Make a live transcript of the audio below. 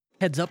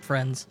Heads up,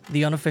 friends.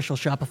 The unofficial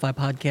Shopify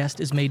podcast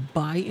is made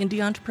by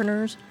indie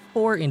entrepreneurs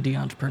for indie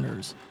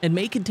entrepreneurs and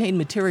may contain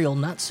material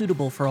not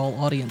suitable for all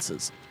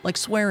audiences, like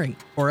swearing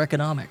or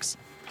economics.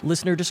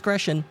 Listener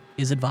discretion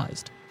is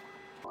advised.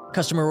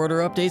 Customer order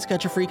updates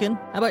got you freaking?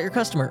 How about your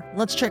customer?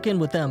 Let's check in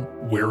with them.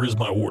 Where is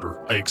my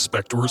order? I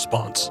expect a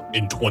response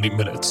in 20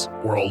 minutes,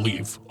 or I'll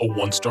leave a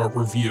 1-star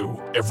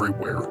review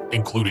everywhere,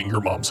 including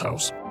your mom's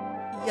house.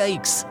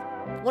 Yikes.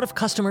 What if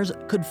customers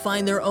could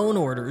find their own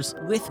orders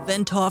with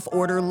Ventoff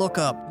Order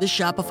Lookup, the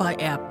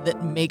Shopify app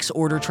that makes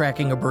order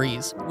tracking a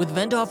breeze? With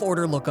Ventoff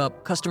Order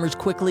Lookup, customers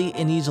quickly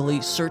and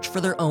easily search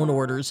for their own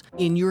orders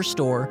in your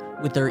store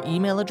with their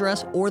email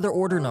address or their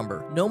order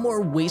number. No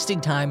more wasting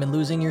time and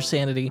losing your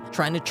sanity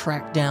trying to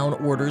track down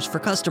orders for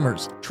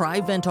customers. Try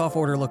Ventoff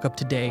Order Lookup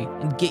today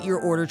and get your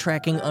order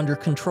tracking under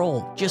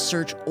control. Just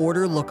search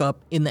Order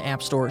Lookup in the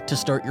App Store to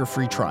start your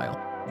free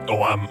trial.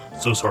 Oh, I'm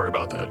so sorry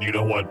about that. You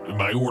know what?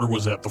 My order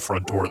was at the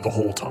front door the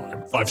whole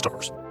time. 5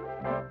 stars.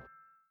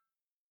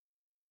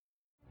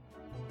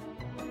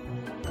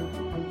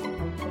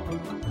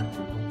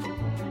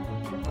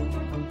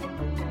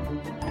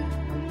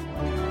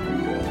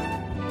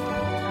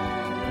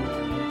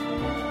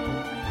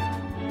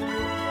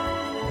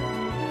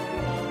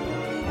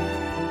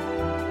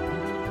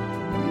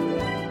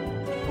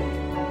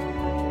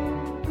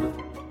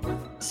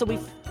 So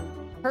we've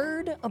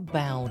heard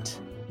about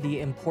the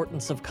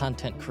importance of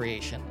content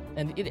creation.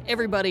 And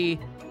everybody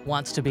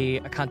wants to be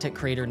a content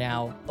creator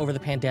now. Over the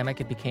pandemic,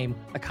 it became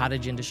a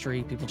cottage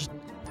industry. People just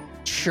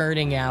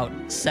churning out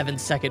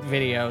 7-second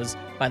videos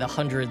by the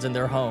hundreds in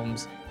their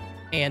homes.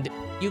 And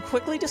you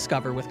quickly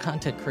discover with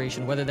content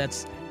creation, whether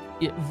that's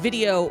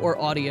video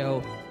or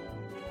audio,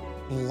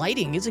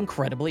 lighting is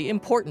incredibly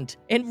important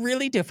and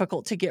really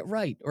difficult to get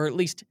right, or at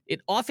least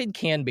it often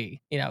can be.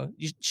 You know,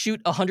 you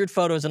shoot 100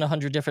 photos in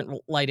 100 different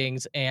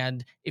lightings,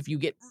 and if you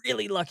get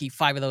really lucky,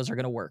 5 of those are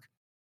going to work.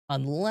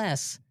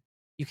 Unless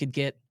you could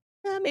get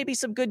maybe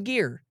some good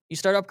gear. You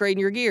start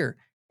upgrading your gear,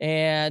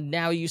 and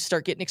now you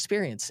start getting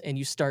experience, and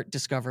you start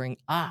discovering,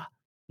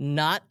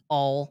 not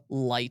all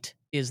light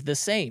is the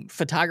same.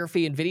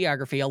 Photography and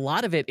videography, a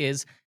lot of it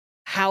is,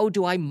 how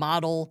do I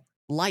model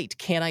light?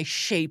 Can I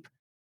shape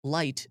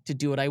light to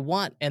do what I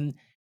want? And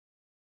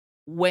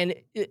when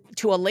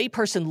to a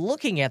layperson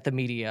looking at the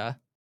media,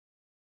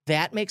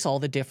 that makes all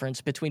the difference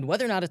between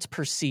whether or not it's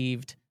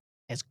perceived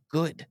as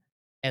good,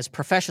 as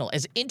professional,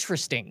 as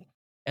interesting,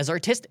 as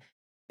artistic.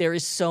 There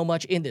is so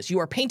much in this. You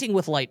are painting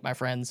with light, my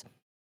friends.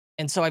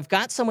 And so I've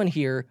got someone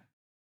here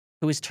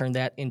who has turned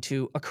that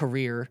into a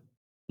career.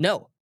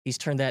 No, he's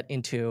turned that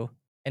into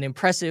an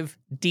impressive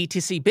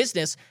D2C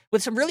business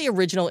with some really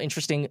original,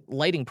 interesting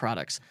lighting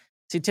products.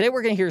 See, today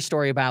we're going to hear a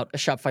story about a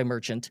Shopify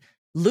merchant,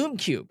 Lume,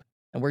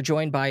 and we're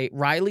joined by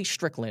Riley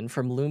Strickland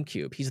from Lume.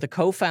 He's the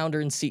co-founder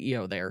and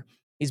CEO there.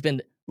 He's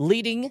been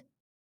leading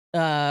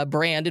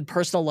brand and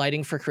personal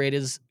lighting for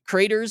creators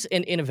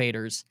and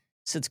innovators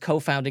since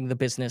co-founding the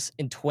business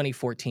in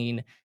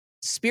 2014,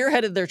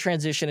 spearheaded their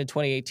transition in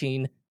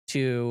 2018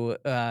 to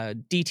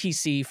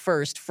DTC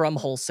first from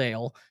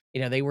wholesale. You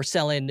know, they were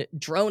selling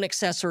drone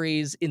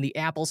accessories in the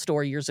Apple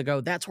store years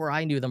ago. That's where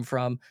I knew them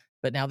from.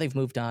 But now they've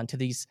moved on to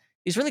these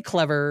really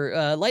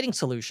clever lighting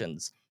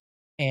solutions.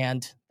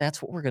 And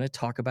that's what we're going to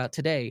talk about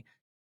today.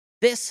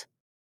 This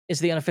is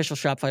the unofficial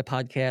Shopify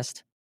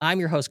podcast. I'm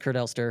your host, Kurt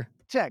Elster.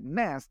 Check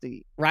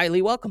nasty.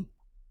 Riley, welcome.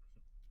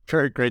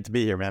 Kurt, great to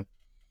be here, man.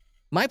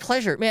 My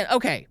pleasure, man.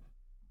 Okay,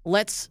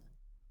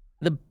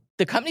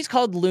 the company's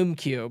called Lume.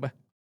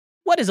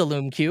 What is a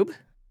Lume?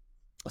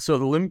 So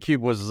the Lume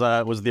was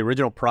the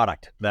original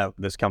product that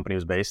this company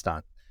was based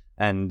on.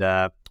 And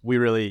we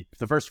really,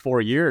 the first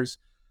 4 years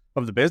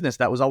of the business,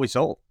 that was all we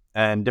sold.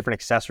 And different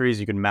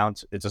accessories you can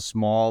mount. It's a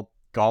small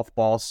golf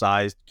ball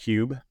sized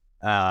cube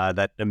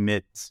that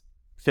emits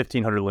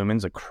 1,500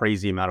 lumens, a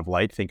crazy amount of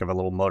light. Think of a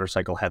little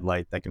motorcycle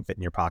headlight that can fit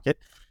in your pocket.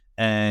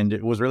 And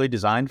it was really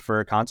designed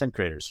for content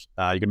creators.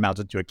 You can mount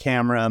it to a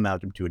camera,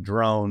 mount them to a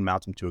drone,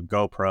 mount them to a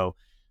GoPro.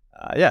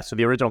 So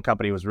the original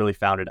company was really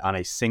founded on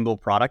a single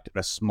product,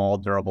 a small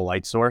durable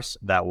light source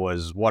that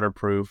was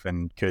waterproof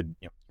and could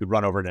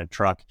run over it in a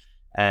truck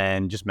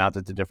and just mount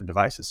it to different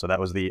devices. So that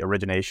was the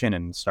origination,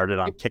 and started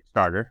on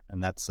Kickstarter,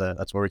 and that's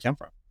where we came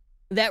from.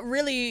 That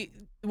really,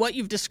 what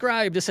you've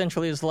described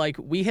essentially is like,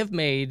 we have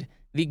made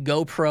the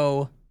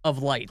GoPro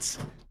of lights.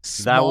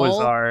 That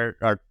was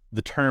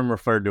the term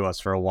referred to us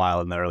for a while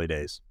in the early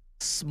days.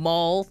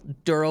 Small,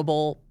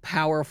 durable,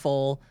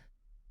 powerful,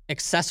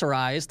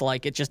 accessorized,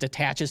 like it just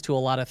attaches to a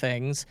lot of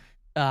things.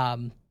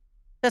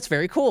 That's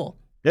very cool.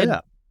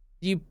 Yeah.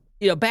 And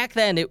you back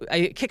then,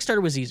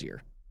 Kickstarter was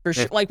easier. For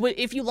sure. Like,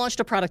 if you launched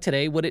a product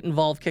today, would it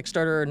involve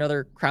Kickstarter or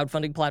another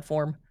crowdfunding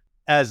platform?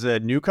 As a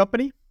new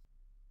company?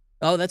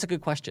 Oh, that's a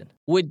good question.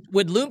 Would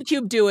Lume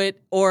do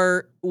it,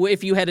 or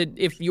if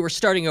you were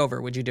starting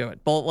over, would you do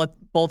it?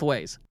 Both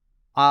ways.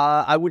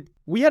 I would.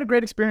 We had a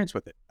great experience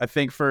with it. I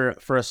think for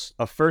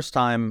a first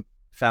time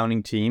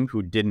founding team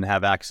who didn't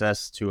have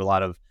access to a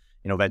lot of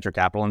venture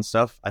capital and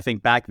stuff. I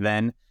think back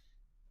then,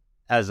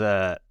 as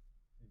a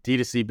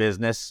D2C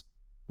business,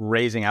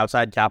 raising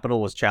outside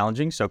capital was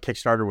challenging. So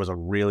Kickstarter was a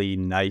really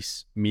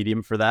nice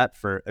medium for that.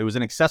 It was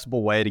an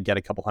accessible way to get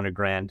a couple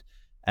 $100,000.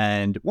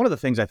 And one of the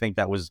things I think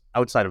that was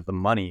outside of the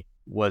money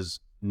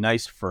was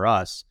nice for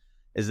us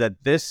is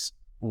that this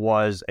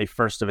was a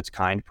first of its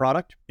kind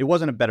product. It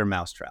wasn't a better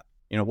mousetrap.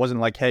 It wasn't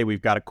like, hey,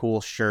 we've got a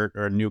cool shirt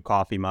or a new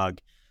coffee mug.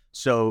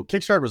 So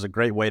Kickstarter was a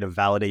great way to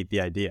validate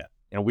the idea.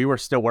 We were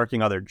still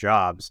working other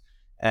jobs,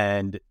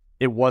 and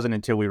it wasn't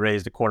until we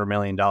raised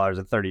 $250,000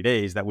 in 30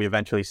 days that we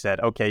eventually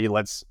said, okay,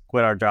 let's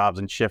quit our jobs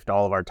and shift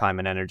all of our time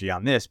and energy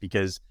on this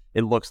because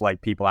it looks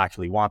like people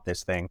actually want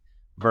this thing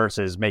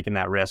versus making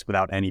that risk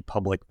without any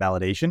public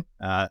validation.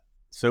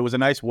 So it was a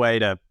nice way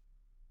to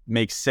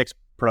make 6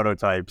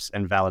 prototypes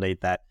and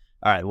validate that,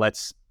 all right,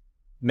 let's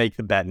make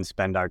the bet and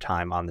spend our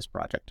time on this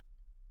project.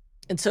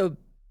 And so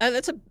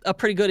that's a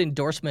pretty good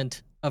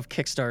endorsement of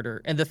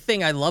Kickstarter. And the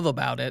thing I love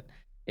about it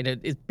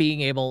is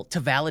being able to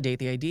validate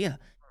the idea,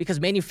 because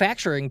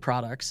manufacturing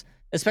products,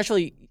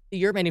 especially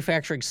you're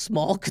manufacturing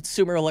small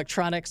consumer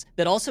electronics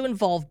that also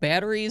involve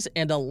batteries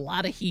and a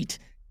lot of heat.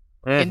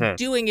 And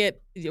doing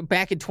it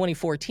back in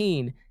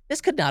 2014,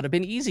 this could not have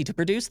been easy to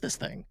produce this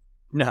thing.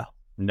 No.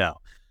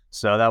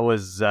 So that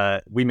was,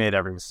 we made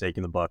every mistake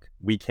in the book.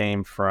 We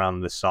came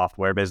from the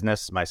software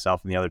business,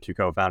 myself and the other 2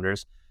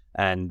 co-founders.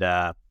 And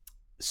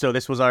so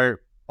this was our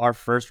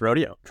first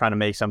rodeo, trying to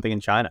make something in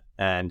China,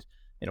 and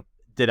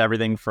did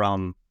everything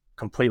from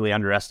completely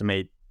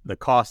underestimate the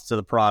costs of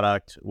the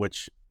product,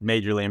 which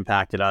majorly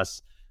impacted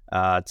us,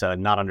 to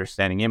not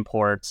understanding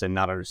imports and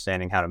not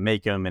understanding how to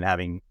make them, and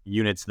having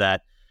units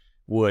that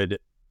would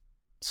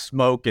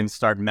smoke and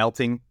start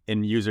melting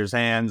in users'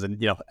 hands,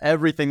 and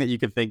everything that you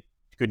could think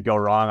could go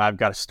wrong. I've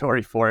got a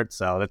story for it,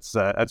 so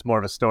that's more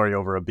of a story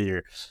over a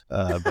beer.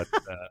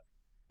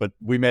 But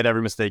we made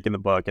every mistake in the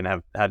book and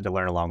have had to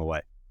learn along the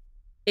way.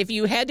 If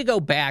you had to go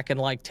back and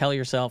tell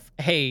yourself,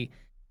 hey,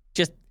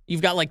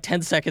 you've got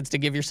 10 seconds to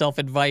give yourself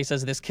advice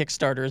as this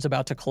Kickstarter is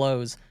about to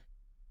close,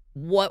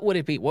 what would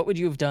it be? What would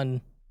you have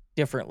done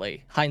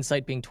differently?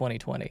 Hindsight being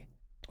 2020.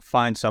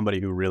 Find somebody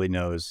who really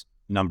knows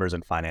numbers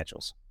and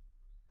financials.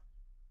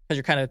 Because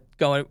you're kind of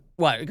going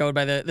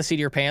by the seat of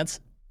your pants?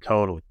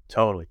 Totally.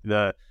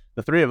 The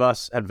 3 of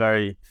us had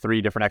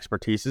 3 different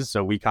expertises,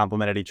 so we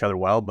complemented each other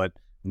well, but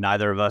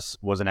neither of us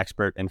was an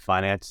expert in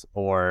finance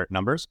or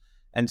numbers.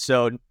 And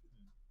so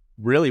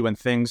really, when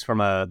things from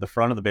the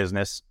front of the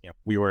business,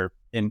 we were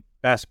in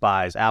Best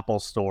Buys, Apple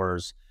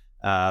stores,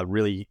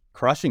 really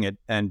crushing it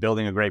and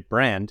building a great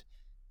brand,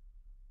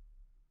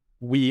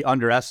 we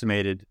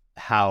underestimated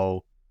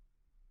how,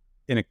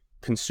 in a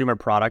consumer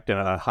product and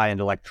a high-end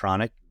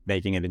electronic,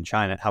 making it in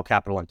China, how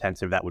capital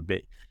intensive that would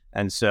be.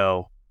 And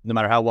so no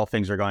matter how well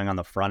things are going on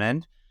the front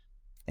end,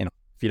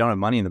 if you don't have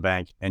money in the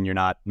bank and you're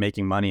not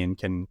making money and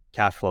can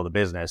cash flow the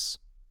business,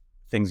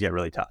 things get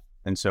really tough.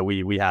 And so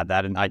we had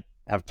that. And I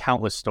have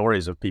countless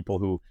stories of people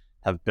who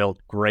have built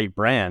great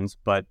brands,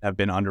 but have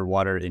been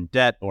underwater in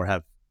debt or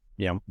have,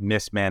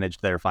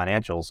 mismanaged their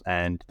financials,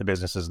 and the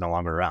business is no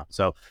longer around.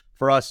 So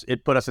for us,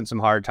 it put us in some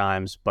hard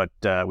times, but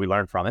we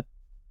learned from it.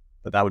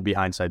 But that would be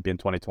hindsight being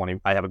 2020.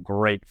 I have a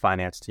great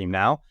finance team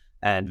now,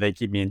 and they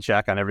keep me in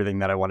check on everything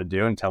that I want to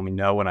do and tell me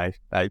no when I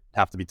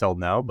have to be told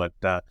no. But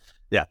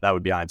yeah, that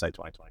would be hindsight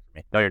 2020 for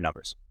me. Know your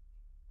numbers.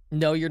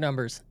 Know your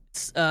numbers.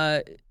 It's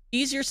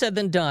easier said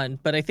than done,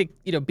 but I think,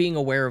 being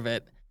aware of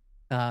it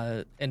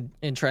and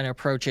trying to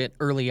approach it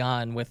early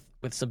on with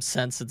some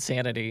sense and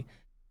sanity.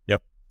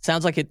 Yep.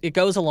 Sounds like it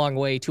goes a long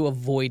way to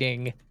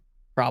avoiding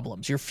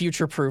problems. You're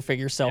future-proofing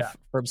yourself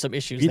from some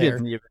issues there.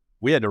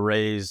 We had to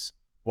raise,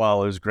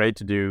 while it was great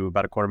to do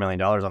about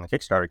 $250,000 on the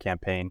Kickstarter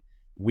campaign,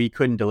 we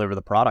couldn't deliver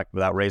the product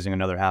without raising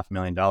another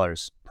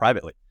 $500,000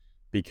 privately,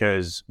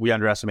 because we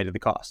underestimated the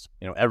cost.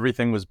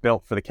 Everything was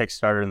built for the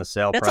Kickstarter and the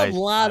sale price. That's a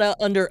lot of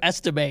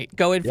underestimate.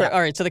 All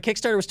right, so the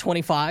Kickstarter was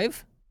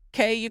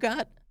 $25K you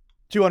got?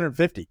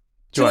 250.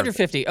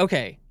 250,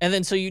 okay. And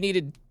then so you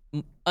needed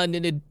an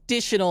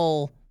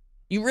additional,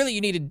 you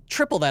needed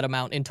triple that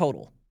amount in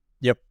total.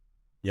 Yep.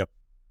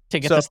 To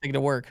get this thing to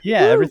work.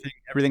 Yeah, Woo!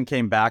 everything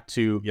came back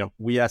to,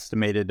 we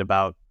estimated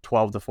about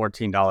 $12 to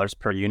 $14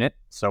 per unit.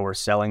 So we're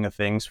selling the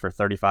things for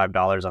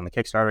 $35 on the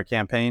Kickstarter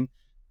campaign.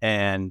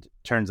 And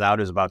turns out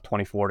it was about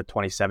 $24 to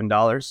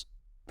 $27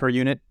 per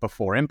unit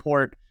before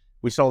import.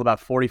 We sold about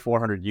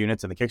 4,400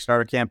 units in the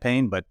Kickstarter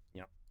campaign, but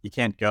you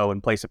can't go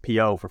and place a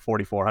PO for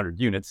 4,400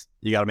 units.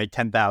 You got to make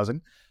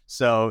 10,000.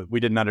 So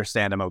we didn't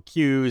understand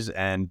MOQs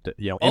and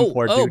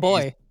import duties. Oh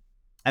boy.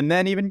 And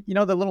then even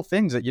the little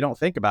things that you don't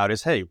think about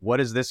is, hey, what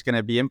is this going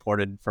to be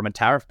imported from a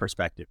tariff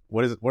perspective?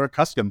 What are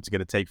customs going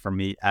to take from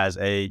me as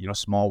a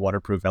small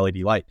waterproof LED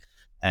light?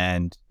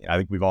 And I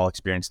think we've all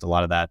experienced a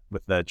lot of that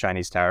with the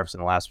Chinese tariffs in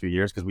the last few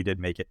years, because we did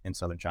make it in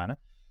southern China.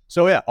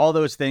 So yeah, all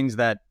those things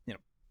that,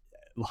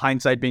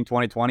 hindsight being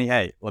 2020,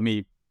 hey, let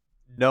me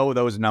know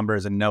those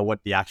numbers and know what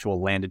the actual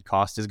landed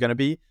cost is going to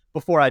be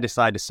before I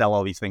decide to sell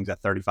all these things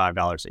at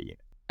 $35 a unit.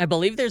 I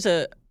believe there's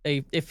a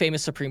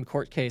famous Supreme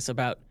Court case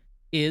about,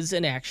 is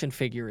an action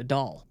figure a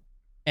doll?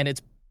 And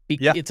it's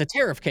a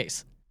tariff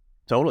case.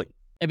 Totally.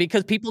 And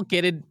because people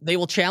get it, they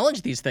will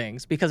challenge these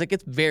things because it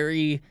gets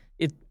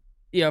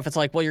if it's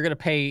like, well, you're going to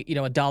pay,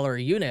 $1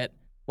 a unit.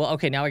 Well,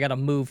 okay, now I got to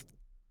move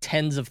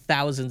tens of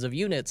thousands of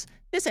units.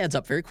 This adds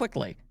up very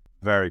quickly.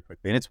 Very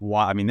quickly. And it's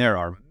why, I mean, there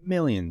are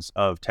millions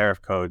of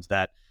tariff codes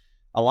that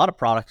a lot of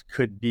products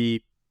could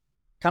be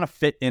kind of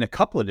fit in a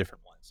couple of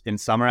different ones. In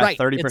some are at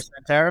 30%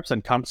 tariffs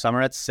and some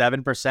are at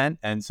 7%.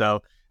 And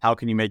so how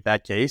can you make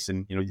that case?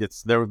 And,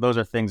 those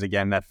are things,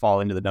 again, that fall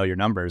into the know your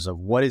numbers of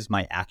what is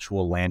my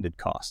actual landed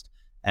cost.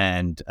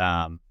 And,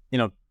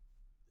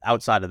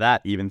 outside of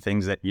that, even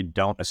things that you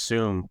don't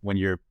assume when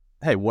you're,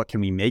 hey, what can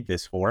we make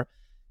this for?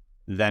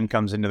 Then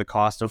comes into the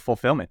cost of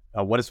fulfillment.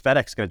 What is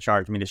FedEx going to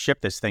charge me to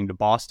ship this thing to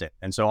Boston?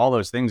 And so all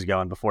those things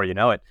go, and before you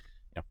know it,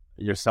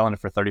 you're selling it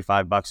for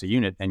 $35 a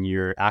unit, and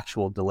your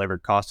actual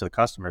delivered cost to the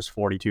customer is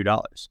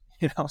 $42.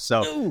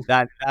 So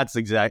that's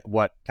exactly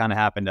what kind of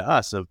happened to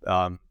us.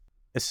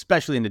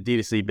 Especially in the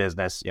D2C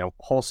business,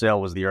 wholesale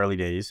was the early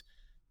days.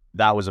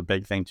 That was a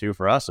big thing too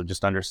for us, of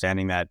just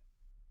understanding that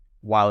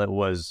while it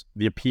was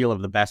the appeal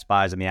of the Best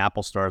Buys and the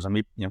Apple stores, and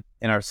we,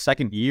 in our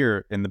second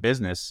year in the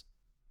business,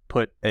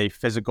 put a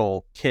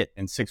physical kit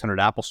in 600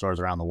 Apple stores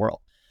around the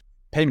world.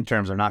 Payment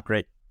terms are not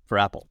great for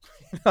Apple.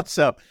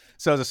 So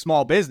as a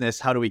small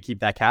business, how do we keep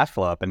that cash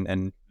flow up?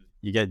 And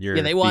you get your...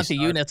 Yeah, they want the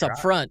units up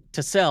front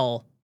to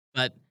sell,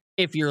 but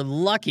if you're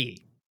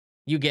lucky,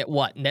 you get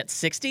what? Net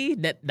 60?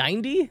 Net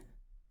 90?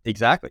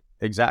 Exactly.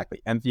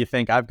 And you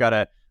think I've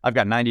got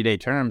 90-day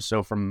terms,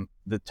 so from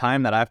the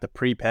time that I have to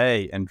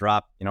prepay and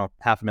drop,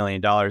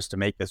 $500,000 to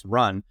make this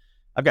run,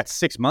 I've got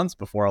 6 months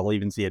before I'll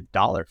even see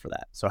 $1 for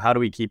that. So how do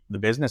we keep the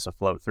business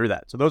afloat through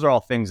that? So those are all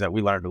things that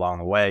we learned along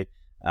the way.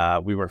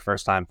 We were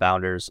first-time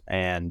founders,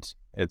 and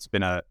it's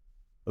been a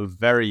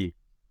very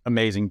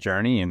amazing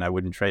journey, and I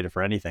wouldn't trade it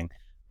for anything.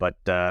 But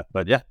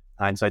yeah,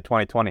 hindsight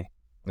 2020.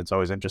 It's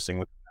always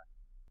interesting.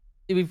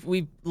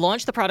 We've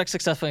launched the product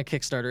successfully on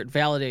Kickstarter. It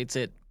validates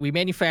it. We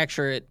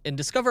manufacture it and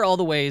discover all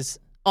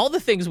the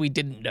things we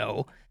didn't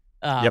know.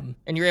 And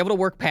you're able to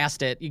work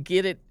past it. You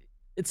get it.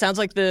 It sounds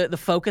like the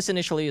focus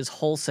initially is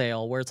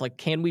wholesale, where it's like,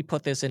 can we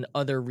put this in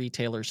other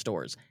retailer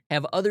stores?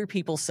 Have other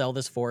people sell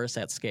this for us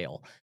at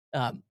scale?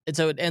 And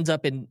so it ends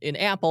up in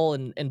Apple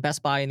and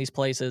Best Buy and these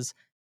places.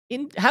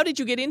 How did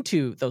you get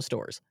into those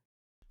stores?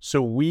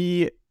 So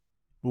we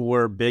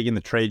were big in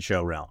the trade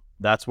show realm.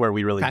 That's where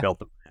we really built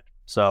the brand.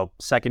 So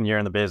second year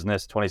in the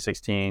business,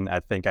 2016, I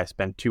think I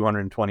spent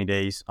 220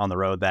 days on the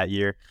road that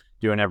year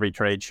doing every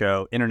trade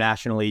show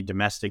internationally,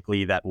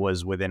 domestically, that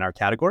was within our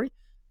category.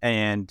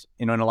 And,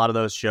 in a lot of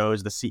those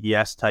shows, the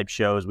CES type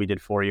shows, we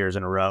did 4 years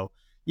in a row.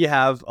 You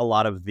have a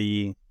lot of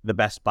the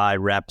Best Buy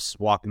reps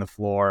walking the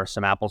floor,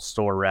 some Apple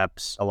store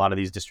reps, a lot of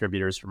these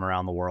distributors from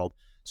around the world.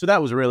 So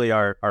that was really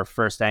our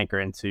first anchor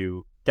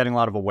into getting a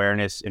lot of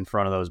awareness in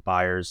front of those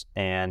buyers.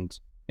 And,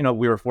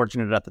 we were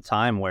fortunate at the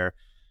time where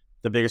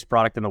the biggest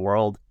product in the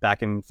world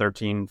back in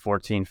 13,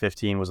 14,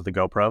 15 was the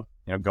GoPro,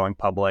 going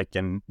public.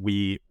 And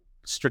we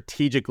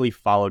strategically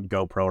followed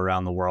GoPro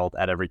around the world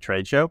at every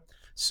trade show.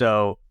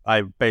 So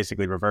I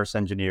basically reverse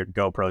engineered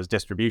GoPro's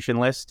distribution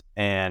list,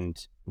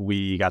 and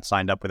we got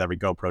signed up with every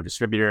GoPro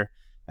distributor.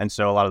 And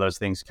so a lot of those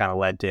things kind of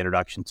led to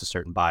introductions to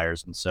certain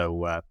buyers. And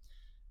so,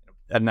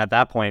 and at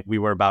that point, we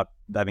were about,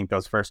 I think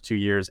those first 2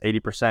 years,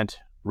 80%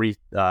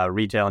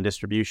 retail and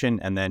distribution,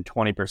 and then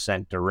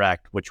 20%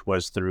 direct, which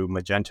was through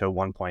Magento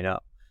 1.0.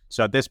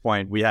 So at this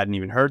point, we hadn't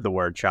even heard the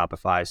word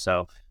Shopify.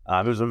 So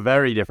it was a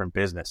very different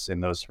business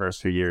in those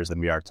first few years than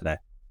we are today.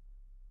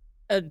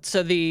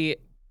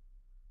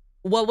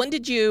 When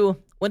did you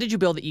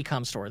build the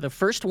e-com store? The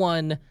first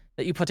one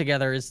that you put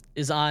together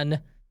is on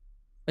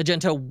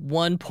Magento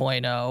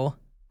 1.0.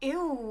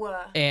 Ew.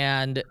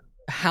 And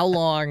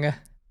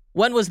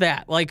when was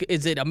that? Like,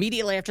 is it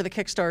immediately after the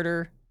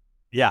Kickstarter?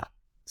 Yeah.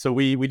 So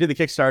we did the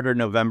Kickstarter in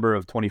November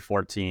of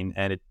 2014,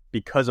 and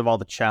because of all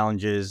the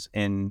challenges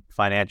in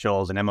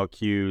financials and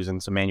MOQs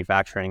and some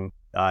manufacturing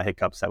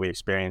hiccups that we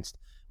experienced,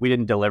 we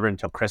didn't deliver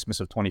until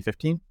Christmas of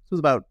 2015. It was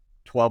about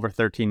 12 or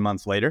 13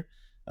 months later,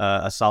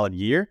 a solid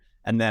year.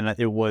 And then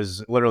it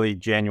was literally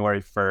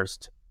January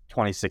 1st,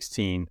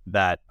 2016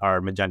 that our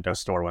Magento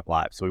store went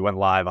live. So we went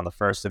live on the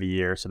first of the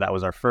year. So that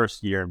was our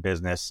first year in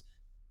business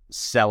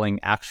selling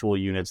actual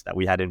units that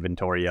we had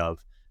inventory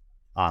of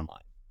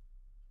online.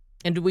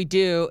 And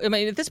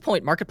at this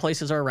point,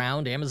 marketplaces are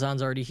around.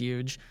 Amazon's already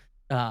huge.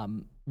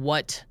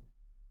 Were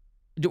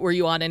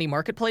you on any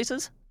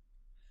marketplaces?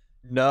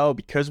 No,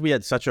 because we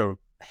had such a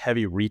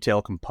heavy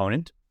retail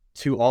component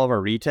to all of our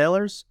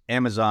retailers,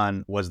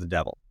 Amazon was the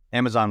devil.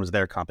 Amazon was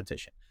their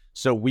competition.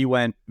 So we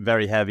went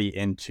very heavy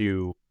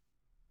into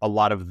a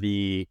lot of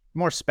the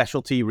more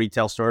specialty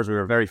retail stores. We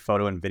were very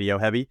photo and video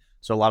heavy.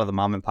 So a lot of the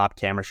mom and pop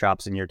camera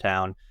shops in your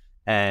town,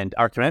 and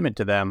our commitment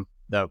to them,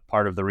 the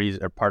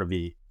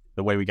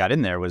way we got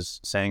in there was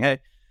saying, hey,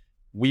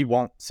 we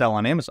won't sell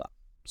on Amazon.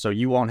 So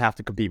you won't have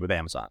to compete with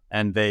Amazon.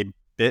 And they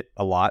bit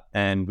a lot,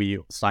 and we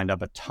signed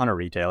up a ton of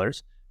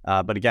retailers.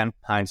 But again,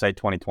 hindsight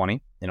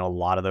 2020, a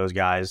lot of those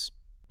guys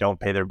don't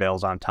pay their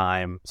bills on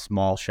time,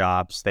 small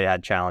shops, they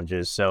had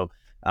challenges. So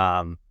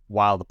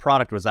while the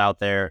product was out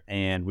there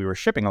and we were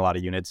shipping a lot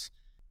of units,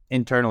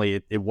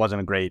 internally, it wasn't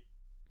a great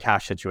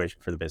cash situation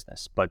for the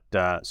business. But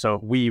so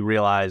we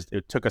realized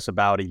it took us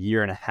about a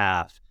year and a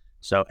half.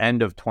 So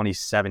end of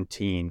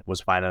 2017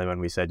 was finally when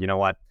we said, you know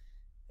what,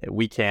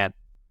 we can't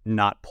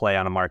not play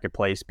on a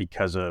marketplace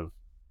because of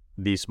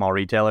these small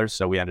retailers.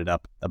 So we ended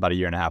up about a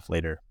year and a half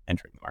later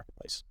entering the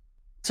marketplace.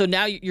 So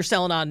now you're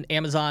selling on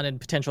Amazon and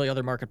potentially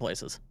other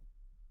marketplaces.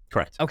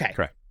 Correct. Okay.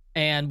 Correct.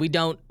 And we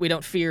don't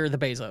fear the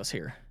Bezos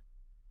here.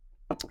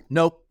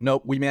 Nope.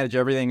 We manage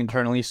everything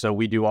internally. So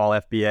we do all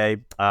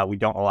FBA. We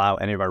don't allow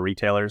any of our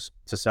retailers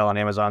to sell on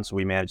Amazon. So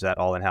we manage that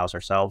all in-house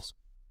ourselves.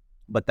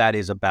 But that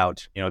is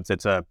about,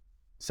 it's a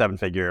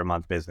 7-figure a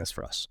month business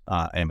for us,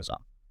 Amazon.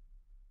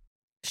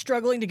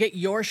 Struggling to get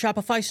your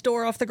Shopify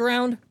store off the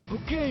ground?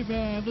 Okay,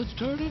 man, let's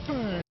turn it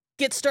first.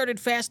 Get started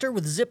faster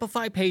with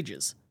Zipify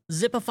Pages.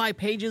 Zipify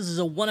Pages is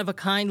a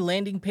one-of-a-kind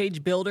landing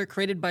page builder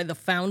created by the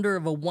founder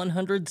of a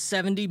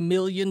 $170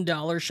 million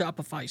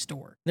Shopify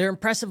store. Their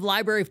impressive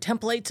library of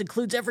templates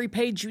includes every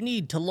page you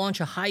need to launch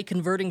a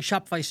high-converting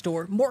Shopify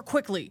store more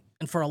quickly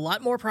and for a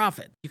lot more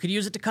profit. You could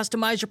use it to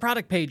customize your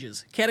product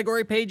pages,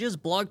 category pages,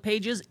 blog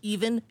pages,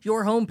 even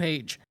your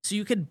homepage, so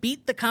you could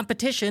beat the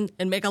competition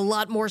and make a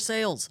lot more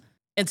sales.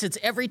 And since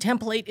every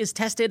template is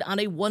tested on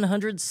a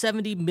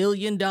 $170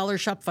 million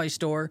Shopify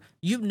store,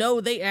 you know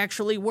they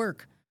actually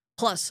work.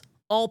 Plus,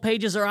 all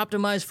pages are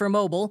optimized for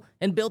mobile,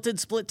 and built-in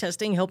split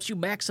testing helps you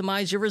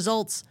maximize your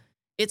results.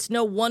 It's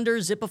no wonder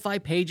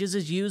Zipify Pages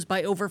is used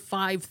by over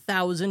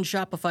 5,000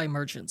 Shopify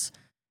merchants.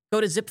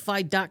 Go to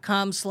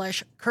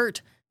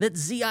zipify.com/Kurt,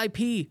 that's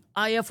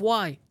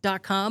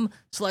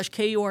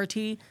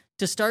zipify.com/KURT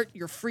to start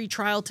your free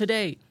trial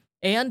today.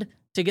 And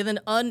to get an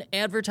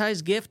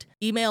unadvertised gift,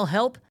 email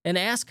help and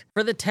ask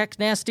for the Tech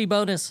Nasty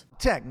bonus.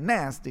 Tech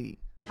Nasty.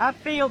 I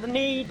feel the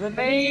need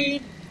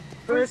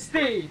for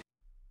speed.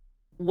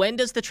 When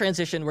does the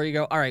transition where you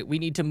go, all right, we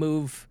need to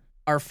move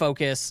our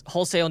focus,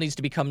 wholesale needs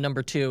to become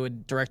number 2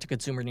 and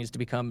direct-to-consumer needs to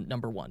become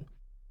number 1?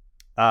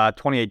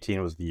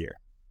 2018 was the year.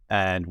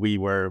 And we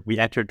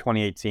entered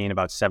 2018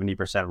 about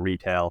 70%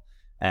 retail,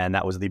 and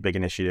that was the big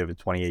initiative in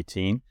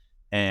 2018.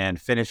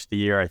 And finished the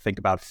year, I think,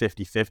 about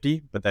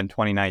 50-50. But then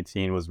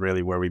 2019 was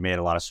really where we made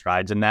a lot of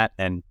strides in that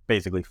and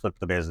basically flipped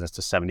the business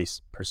to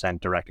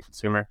 70%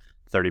 direct-to-consumer,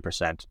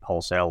 30%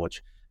 wholesale,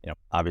 which,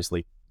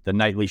 obviously the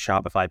nightly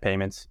Shopify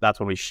payments, that's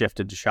when we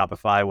shifted to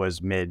Shopify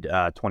was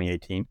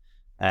mid-2018.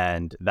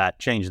 And that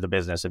changed the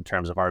business in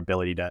terms of our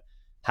ability to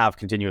have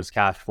continuous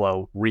cash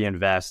flow,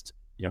 reinvest,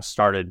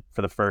 started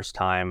for the first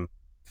time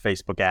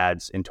Facebook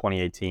ads in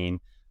 2018.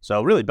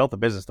 So really built the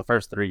business the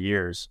first 3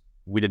 years.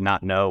 We did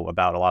not know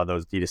about a lot of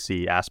those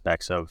D2C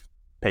aspects of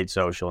paid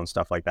social and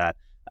stuff like that.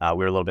 We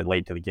were a little bit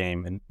late to the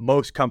game. And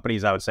most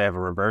companies, I would say, have a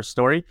reverse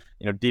story,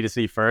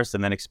 D2C first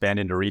and then expand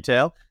into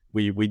retail.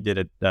 We did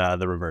it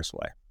the reverse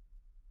way.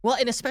 Well,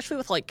 and especially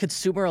with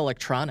consumer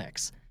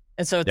electronics.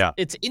 And so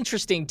it's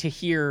interesting to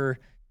hear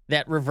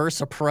that reverse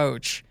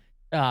approach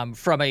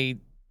from a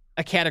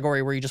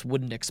category where you just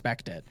wouldn't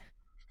expect it.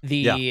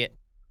 All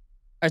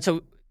right,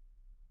 so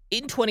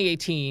in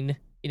 2018,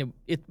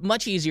 it's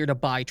much easier to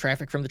buy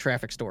traffic from the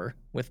traffic store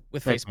with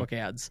Facebook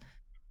ads.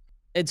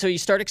 And so you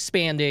start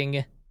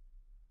expanding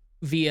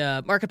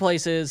via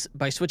marketplaces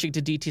by switching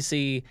to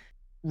DTC,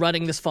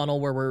 running this funnel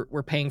where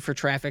we're paying for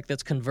traffic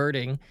that's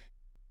converting.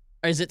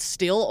 Is it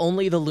still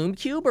only the Lume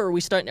Cube, or are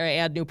we starting to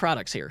add new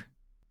products here?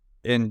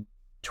 In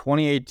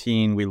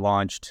 2018, we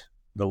launched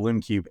the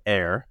Lume Cube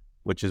Air,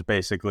 which is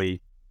basically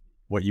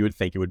what you would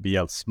think it would be,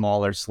 a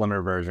smaller,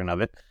 slimmer version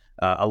of it,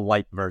 a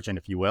light version,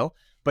 if you will.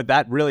 But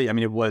that really,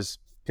 it was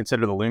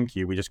considered the Lume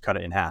Cube. We just cut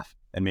it in half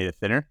and made it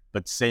thinner,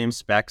 but same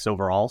specs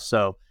overall.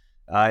 So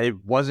it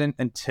wasn't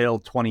until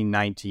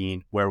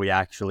 2019 where we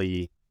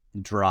actually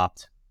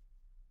dropped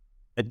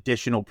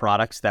additional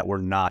products that were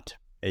not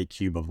a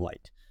cube of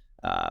light.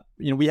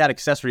 We had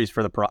accessories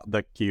for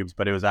the cubes,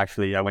 but it was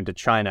actually, I went to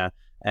China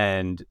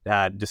and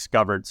had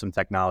discovered some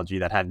technology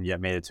that hadn't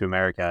yet made it to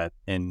America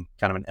in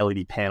kind of an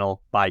LED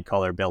panel,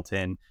 bi-color built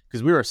in,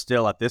 because we were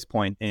still at this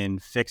point in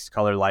fixed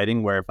color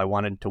lighting where if I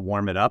wanted to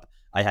warm it up,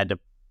 I had to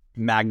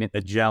magnet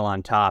a gel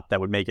on top that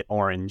would make it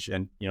orange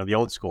and, the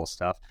old school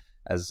stuff,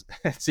 as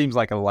it seems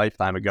like a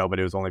lifetime ago, but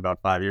it was only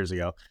about 5 years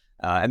ago.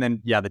 And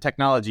then, the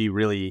technology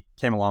really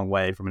came a long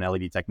way from an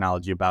LED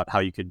technology about how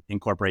you could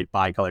incorporate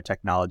bi-color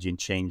technology and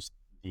change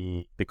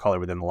the color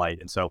within the light.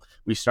 And so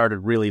we started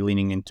really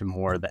leaning into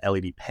more of the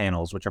LED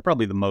panels, which are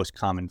probably the most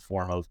common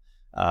form of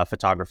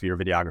photography or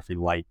videography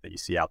light that you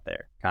see out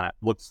there. Kind of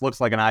looks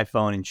like an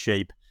iPhone in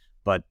shape,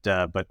 but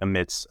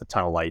emits a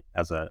ton of light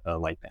as a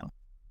light panel.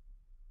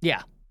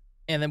 Yeah.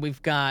 And then we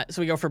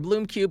go from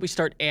Lume Cube, we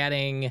start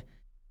adding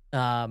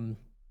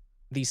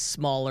these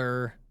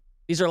smaller,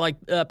 these are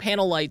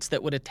panel lights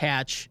that would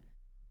attach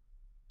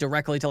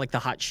directly to the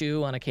hot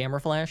shoe on a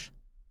camera flash.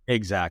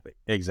 Exactly.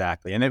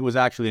 And it was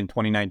actually in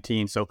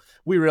 2019. So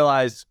we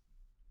realized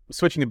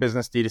switching to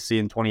business D2C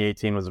in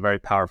 2018 was a very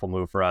powerful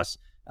move for us.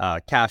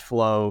 Cash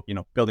flow,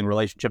 building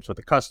relationships with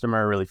the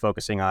customer, really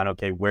focusing on,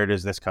 okay, where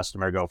does this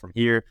customer go from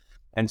here?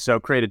 And so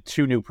created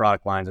two new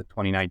product lines in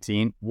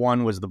 2019.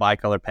 One was the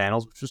bicolor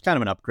panels, which was kind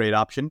of an upgrade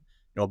option,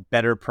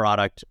 better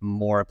product,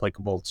 more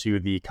applicable to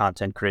the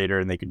content creator,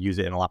 and they could use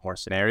it in a lot more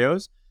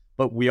scenarios.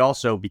 But we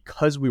also,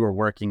 because we were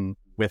working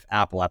with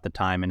Apple at the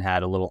time and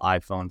had a little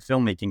iPhone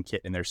filmmaking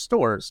kit in their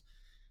stores,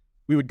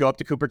 we would go up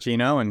to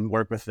Cupertino and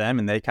work with them,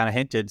 and they kind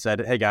of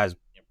said, hey guys,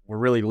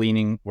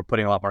 we're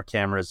putting a lot more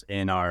cameras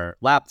in our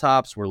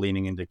laptops. We're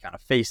leaning into kind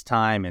of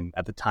FaceTime. And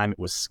at the time it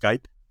was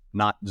Skype,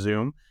 not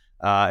Zoom.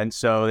 And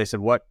so they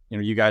said,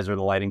 you guys are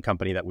the lighting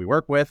company that we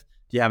work with.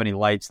 Do you have any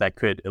lights that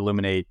could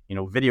illuminate,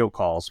 video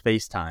calls,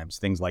 FaceTimes,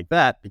 things like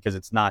that? Because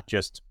it's not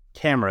just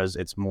cameras,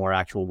 it's more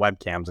actual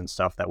webcams and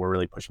stuff that we're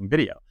really pushing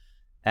video.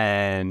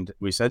 And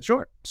we said,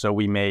 sure. So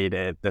we made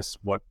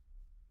what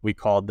we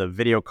called the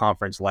video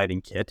conference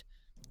lighting kit,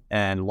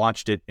 and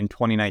launched it in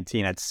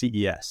 2019 at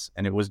CES.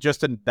 And it was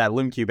just in that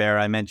LumeCube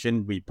era I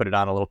mentioned. We put it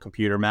on a little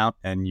computer mount,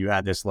 and you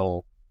had this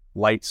little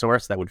light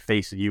source that would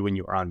face you when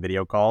you were on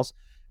video calls.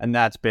 And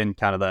that's been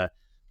kind of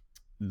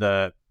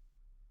the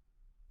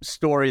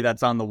story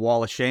that's on the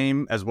wall of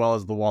shame as well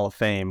as the wall of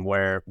fame,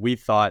 where we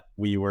thought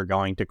we were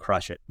going to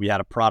crush it. We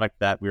had a product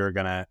that we were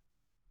going to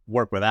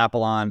work with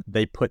Apple on.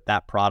 They put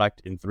that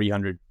product in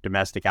 300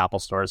 domestic Apple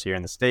stores here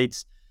in the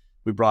States.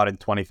 We brought in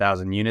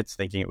 20,000 units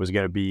thinking it was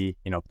going to be,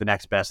 the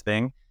next best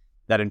thing.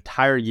 That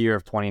entire year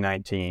of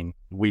 2019,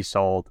 we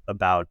sold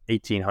about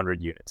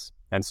 1,800 units.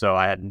 And so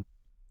I had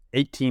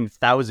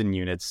 18,000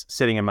 units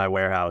sitting in my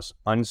warehouse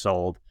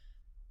unsold.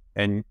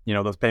 And,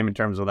 those payment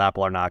terms with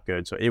Apple are not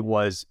good. So it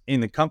was,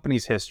 in the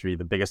company's history,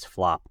 the biggest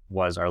flop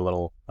was our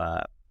little,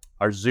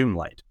 our Zoom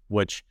light,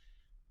 which,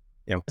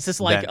 Is this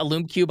like a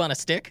Lume Cube on a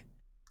stick?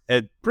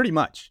 It pretty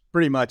much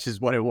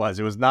is what it was.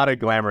 It was not a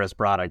glamorous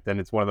product, and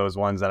it's one of those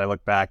ones that I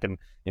look back and,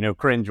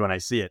 cringe when I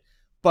see it.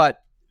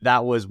 But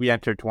we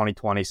entered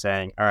 2020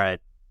 saying, all right,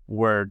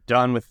 we're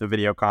done with the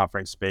video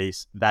conference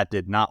space. That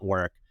did not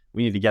work.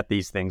 We need to get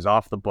these things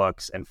off the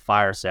books and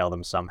fire sale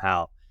them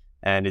somehow.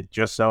 And it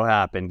just so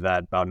happened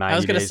that about 90 days... I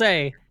was going to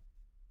say,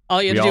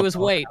 all you had to do was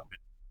wait.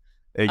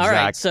 Exactly. All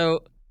right,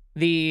 so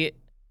the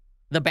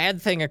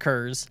bad thing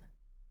occurs.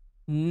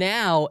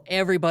 Now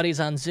everybody's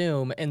on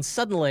Zoom, and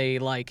suddenly,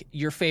 like,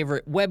 your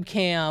favorite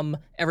webcam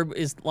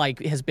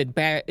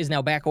is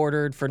now back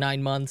ordered for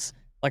 9 months.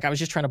 Like, I was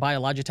just trying to buy a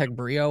Logitech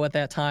Brio at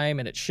that time,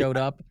 and it showed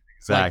up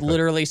like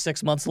literally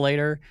 6 months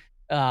later.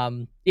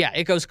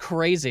 It goes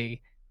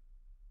crazy.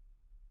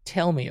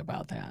 Tell me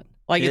about that.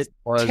 Like, it's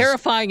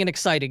terrifying and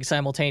exciting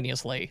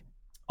simultaneously.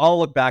 I'll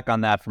look back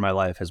on that for my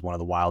life as one of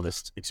the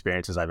wildest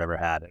experiences I've ever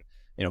had.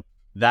 And,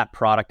 that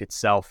product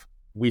itself,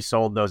 we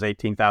sold those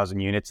 18,000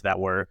 units that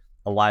were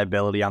a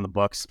liability on the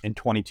books in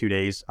 22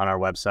 days on our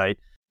website.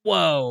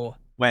 Whoa.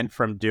 Went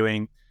from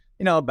doing,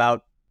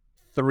 about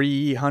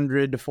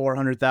 $300,000 to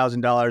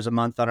 $400,000 a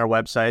month on our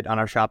website, on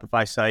our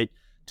Shopify site,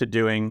 to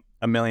doing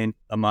 $1 million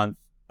a month,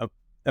 $1.5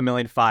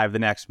 million the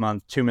next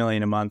month, $2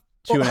 million a month,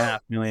 $2.5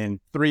 million,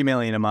 $3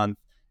 million a month.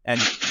 And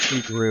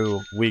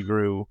we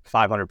grew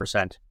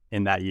 500%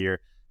 in that year.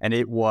 And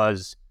it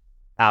was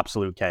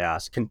absolute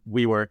chaos.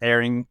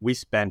 We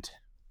spent,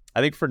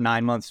 I think for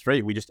 9 months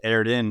straight, we just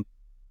aired in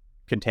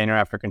container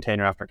after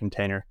container after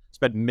container,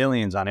 spent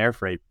millions on air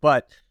freight,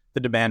 but the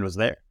demand was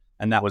there,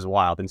 and that was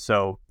wild. And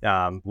so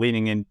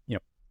leaning in,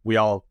 we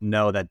all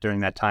know that during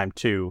that time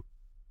too,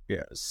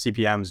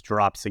 CPMs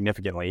dropped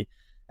significantly.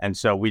 And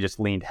so we just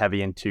leaned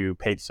heavy into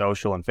paid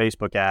social and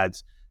Facebook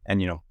ads,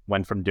 and,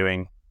 went from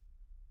doing,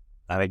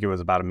 I think it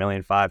was about $1.5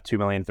 million, $2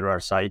 million through our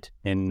site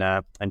in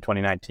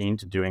 2019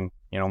 to doing,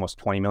 almost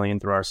 $20 million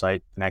through our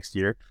site the next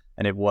year.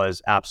 And it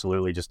was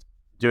absolutely just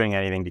doing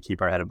anything to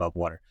keep our head above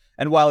water.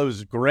 And while it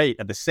was great,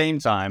 at the same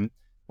time,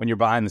 when you're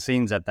behind the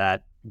scenes at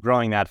that,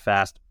 growing that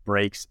fast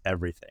breaks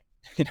everything.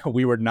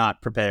 We were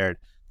not prepared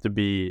to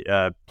be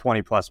a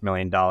 $20+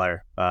 million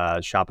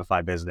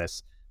Shopify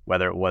business,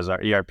 whether it was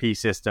our ERP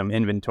system,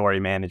 inventory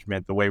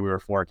management, the way we were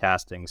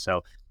forecasting.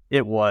 So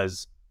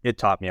it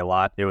taught me a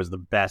lot. It was the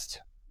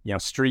best,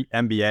 street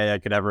MBA I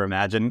could ever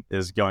imagine,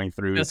 is going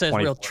through. This is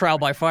real trial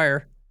by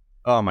fire.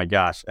 Oh my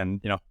gosh. And,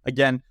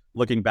 again,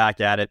 looking back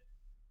at it,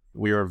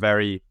 we were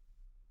very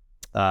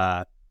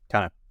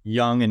kind of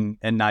young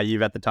and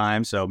naive at the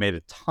time, so made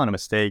a ton of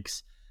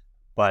mistakes,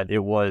 but it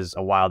was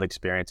a wild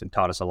experience and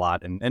taught us a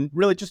lot, and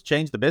really just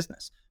changed the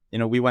business.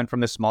 We went from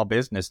this small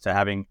business to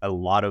having a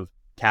lot of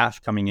cash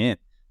coming in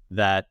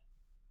that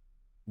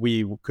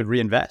we could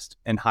reinvest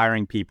in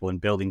hiring people and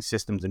building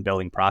systems and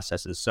building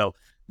processes. So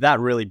that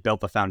really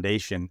built the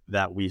foundation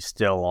that we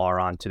still are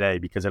on today,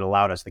 because it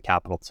allowed us the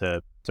capital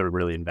to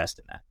really invest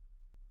in that.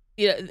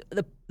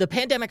 Yeah, the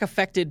pandemic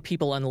affected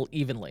people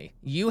unevenly.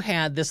 You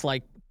had this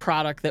like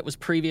product that was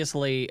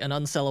previously an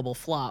unsellable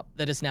flop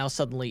that is now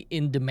suddenly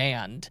in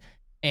demand,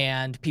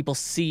 and people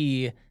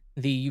see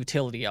the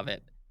utility of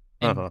it.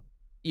 And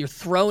you're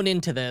thrown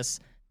into this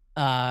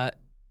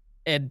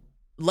and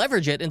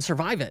leverage it and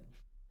survive it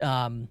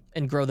and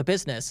grow the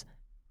business.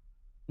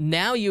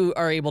 Now you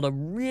are able to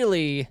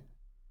really,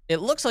 it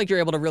looks like you're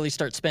able to really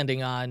start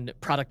spending on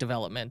product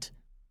development.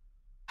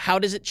 How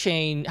does this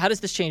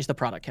change the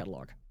product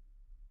catalog?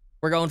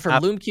 We're going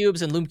from Lume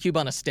cubes and Lume cube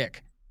on a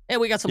stick. And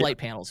we got some light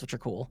panels, which are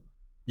cool.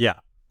 Yeah,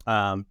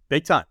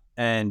 big time.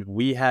 And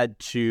we had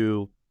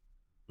to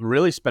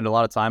really spend a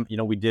lot of time.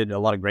 We did a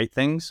lot of great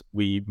things.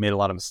 We made a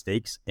lot of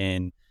mistakes,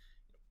 and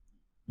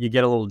you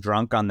get a little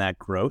drunk on that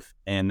growth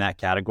in that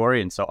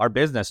category. And so our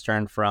business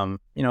turned from,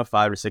 $5 or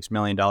 $6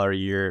 million a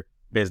year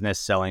business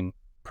selling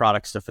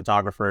products to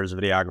photographers,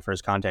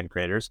 videographers, content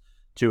creators,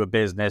 to a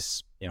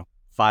business,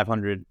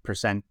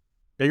 500%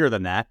 bigger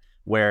than that,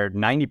 where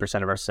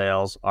 90% of our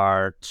sales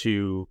are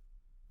to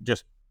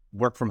just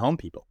work from home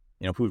people,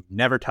 who've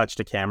never touched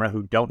a camera,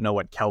 who don't know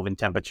what Kelvin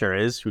temperature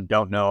is, who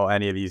don't know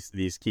any of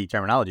these key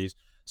terminologies.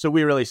 So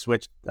we really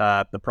switched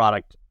the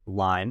product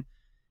line.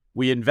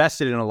 We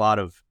invested in a lot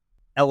of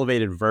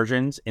elevated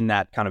versions in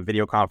that kind of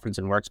video conference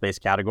and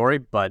workspace category,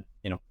 but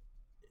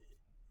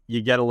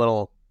you get a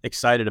little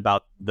excited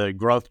about the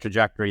growth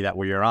trajectory that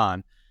we are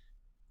on.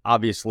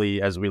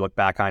 Obviously, as we look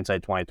back,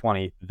 hindsight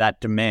 2020,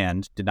 that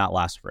demand did not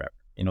last forever.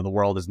 The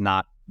world is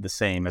not the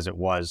same as it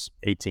was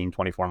 18,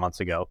 24 months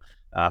ago,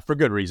 for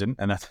good reason,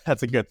 and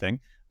that's a good thing.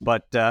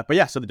 But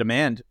yeah, so the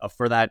demand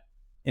for that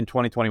in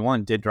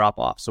 2021 did drop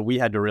off. So we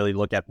had to really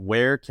look at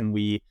where can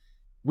we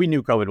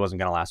knew COVID wasn't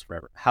going to last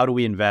forever. How do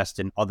we invest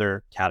in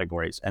other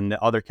categories? And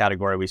the other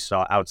category we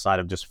saw outside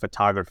of just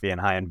photography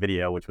and high-end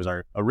video, which was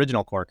our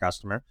original core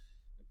customer,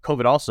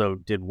 COVID also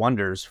did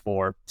wonders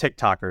for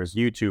TikTokers,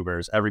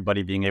 YouTubers,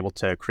 everybody being able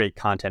to create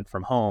content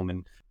from home.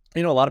 And,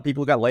 a lot of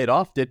people who got laid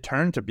off did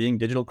turn to being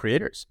digital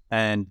creators,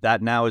 and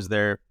that now is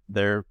their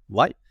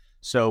light.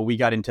 So we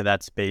got into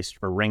that space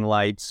for ring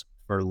lights,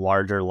 for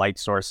larger light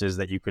sources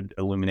that you could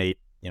illuminate,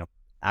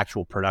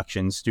 actual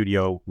production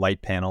studio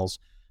light panels.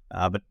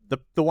 But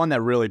the one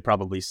that really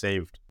probably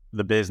saved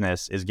the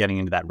business is getting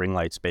into that ring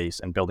light space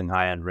and building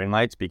high-end ring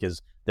lights,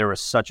 because there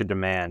was such a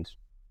demand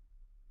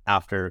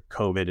after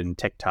COVID and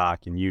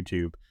TikTok and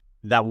YouTube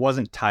that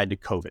wasn't tied to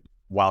COVID.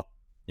 While,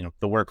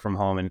 the work from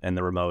home and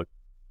the remote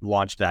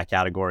launched that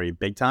category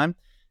big time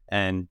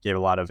and gave a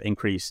lot of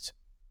increased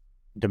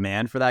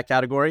demand for that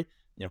category.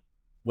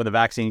 When the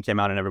vaccine came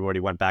out and everybody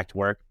went back to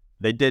work,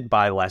 they did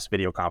buy less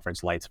video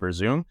conference lights for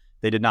Zoom.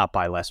 They did not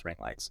buy less ring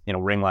lights.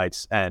 Ring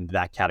lights and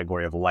that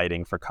category of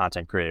lighting for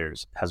content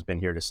creators has been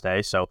here to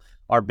stay. So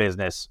our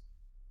business,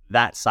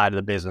 that side of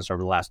the business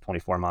over the last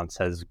 24 months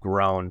has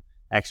grown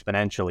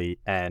exponentially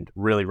and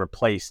really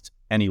replaced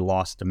any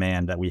lost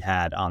demand that we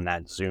had on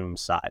that Zoom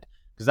side,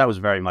 because that was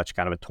very much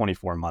kind of a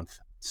 24-month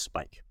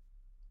spike.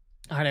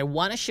 All right, I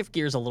want to shift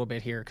gears a little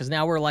bit here, because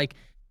now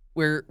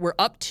we're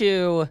up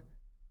to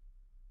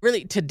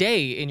really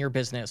today in your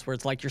business, where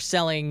it's like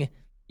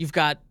you've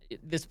got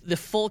the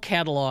full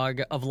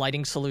catalog of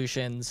lighting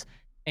solutions,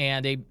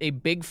 and a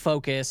big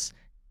focus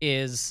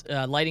is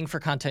lighting for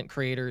content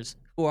creators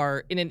who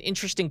are in an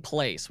interesting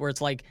place where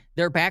it's like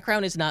their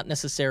background is not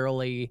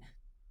necessarily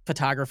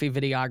photography,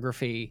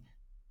 videography,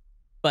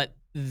 but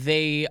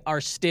they are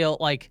still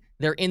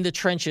they're in the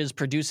trenches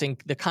producing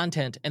the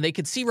content, and they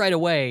could see right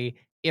away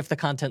if the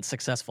content's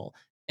successful.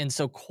 And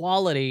so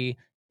quality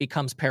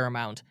becomes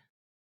paramount.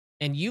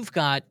 And you've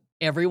got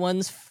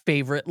everyone's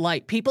favorite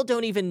light. People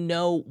don't even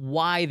know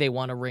why they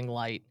want a ring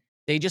light.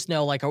 They just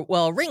know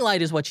a ring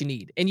light is what you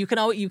need. And you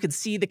can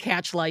see the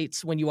catch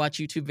lights when you watch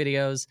YouTube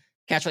videos,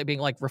 catch light being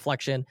like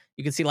reflection.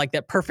 You can see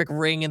that perfect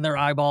ring in their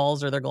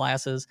eyeballs or their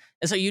glasses.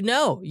 And so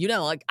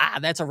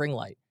that's a ring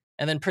light.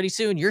 And then pretty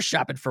soon you're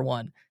shopping for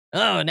one.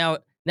 Oh, now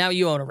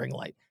you own a ring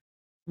light.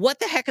 What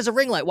the heck is a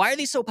ring light? Why are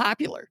these so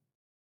popular?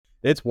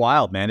 It's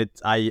wild, man.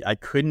 I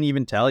couldn't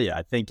even tell you.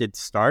 I think it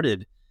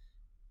started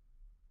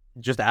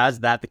just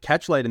as that. The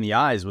catch light in the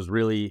eyes was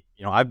really,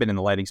 I've been in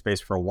the lighting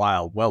space for a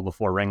while, well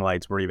before ring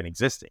lights were even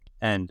existing.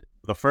 And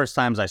the first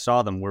times I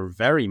saw them were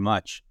very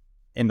much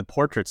in the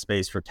portrait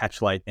space for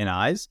catch light in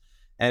eyes.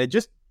 And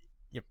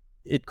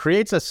it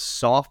creates a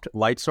soft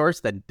light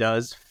source that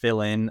does fill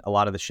in a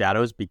lot of the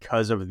shadows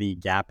because of the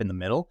gap in the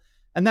middle.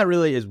 And that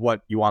really is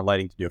what you want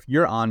lighting to do. If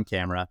you're on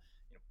camera,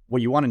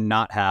 what you want to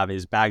not have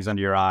is bags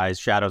under your eyes,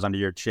 shadows under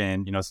your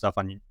chin, stuff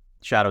on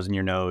shadows in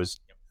your nose.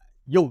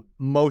 You'll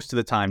most of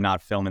the time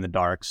not film in the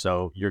dark,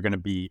 so you're going to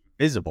be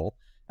visible.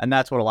 And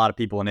that's what a lot of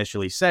people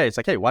initially say. It's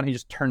like, hey, why don't you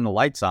just turn the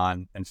lights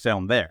on and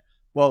film there?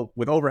 Well,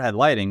 with overhead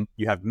lighting,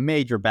 you have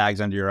major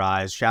bags under your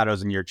eyes,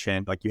 shadows in your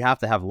chin. You have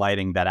to have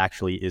lighting that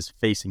actually is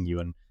facing you.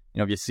 And,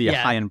 if you see a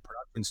high-end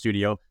production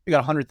studio, you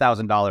got a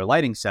 $100,000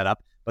 lighting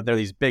setup, but they're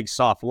these big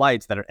soft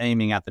lights that are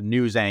aiming at the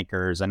news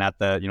anchors and at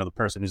the, the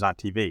person who's on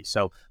TV.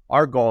 So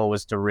our goal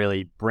was to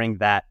really bring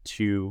that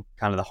to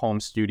kind of the home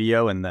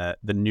studio and the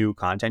new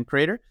content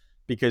creator,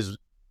 because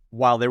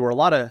while there were a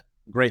lot of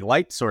great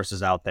light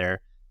sources out there,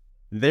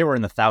 they were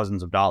in the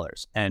thousands of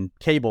dollars, and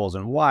cables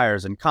and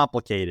wires and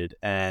complicated.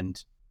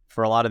 And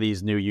for a lot of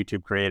these new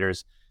YouTube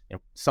creators,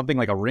 something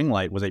like a ring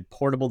light was a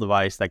portable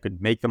device that could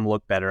make them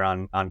look better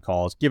on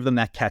calls, give them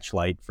that catch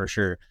light for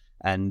sure,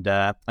 and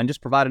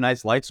just provide a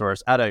nice light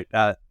source at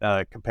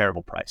a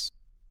comparable price.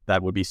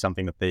 That would be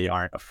something that they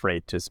aren't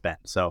afraid to spend.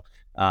 So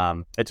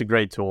it's a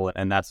great tool,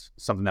 and that's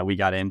something that we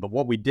got in. But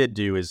what we did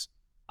do is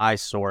I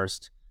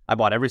I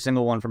bought every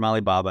single one from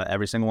Alibaba,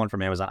 every single one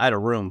from Amazon. I had a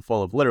room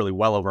full of literally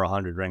well over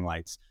 100 ring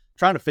lights,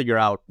 trying to figure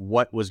out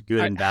what was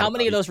good and bad. How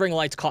many of those ring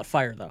lights caught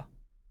fire, though?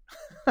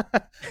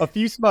 A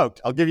few smoked.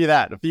 I'll give you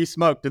that. A few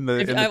smoked in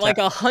the like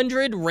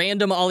 100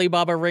 random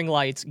Alibaba ring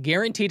lights,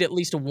 guaranteed at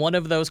least one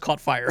of those caught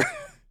fire.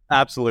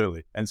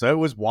 Absolutely. And so it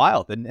was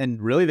wild.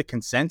 And really the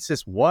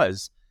consensus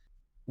was,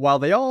 while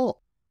they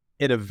all,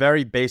 at a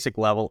very basic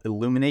level,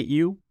 illuminate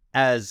you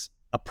as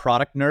a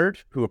product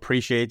nerd who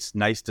appreciates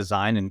nice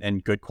design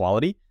and good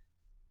quality,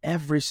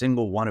 every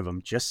single one of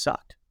them just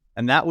sucked.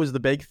 And that was the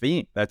big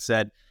theme that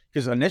said,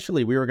 because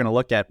initially we were going to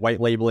look at white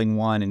labeling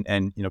one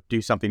and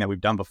do something that we've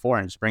done before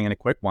and just bring in a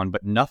quick one,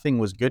 but nothing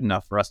was good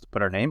enough for us to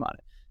put our name on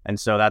it. And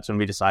so that's when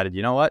we decided,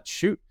 you know what,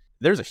 shoot,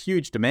 there's a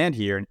huge demand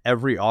here, and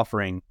every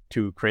offering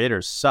to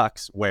creators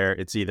sucks, where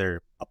it's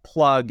either a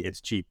plug,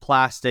 it's cheap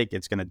plastic,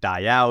 it's going to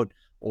die out,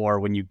 or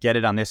when you get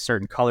it on this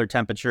certain color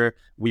temperature,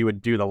 we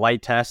would do the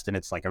light test and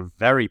it's like a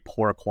very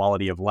poor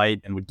quality of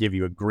light and would give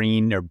you a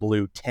green or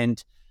blue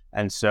tint.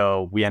 And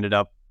so we ended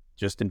up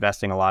just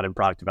investing a lot in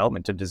product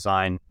development to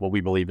design what we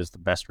believe is the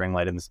best ring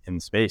light in the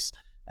space,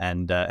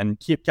 and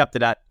kept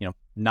it at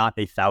not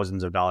a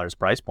thousands of dollars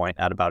price point,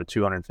 at about a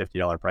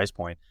 $250 price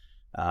point.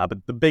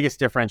 But the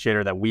biggest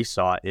differentiator that we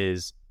saw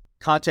is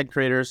content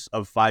creators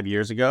of 5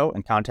 years ago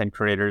and content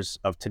creators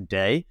of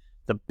today.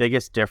 The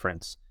biggest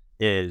difference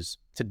is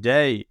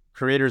today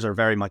creators are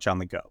very much on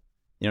the go.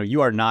 You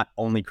are not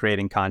only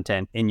creating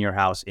content in your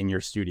house, in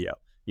your studio.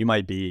 You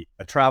might be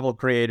a travel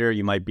creator.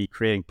 You might be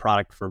creating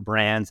product for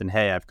brands. And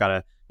hey, I've got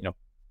to,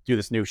 do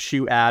this new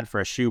shoe ad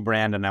for a shoe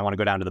brand, and I want to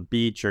go down to the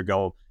beach or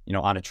go,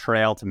 on a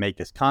trail to make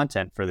this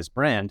content for this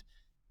brand.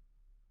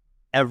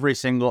 Every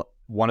single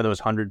one of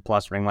those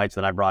 100+ ring lights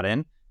that I brought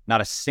in,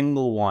 not a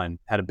single one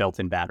had a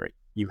built-in battery.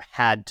 You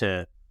had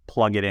to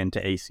plug it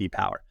into AC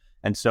power.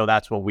 And so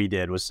that's what we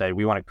did, was say,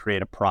 we want to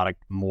create a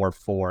product more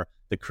for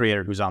the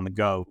creator who's on the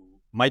go,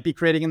 might be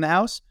creating in the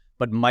house,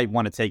 but might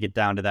want to take it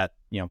down to that,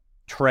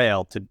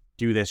 trail to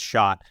do this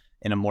shot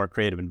in a more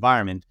creative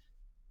environment.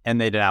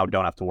 And they now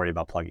don't have to worry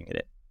about plugging it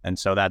in. And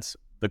so that's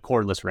the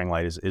cordless ring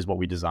light is what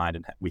we designed,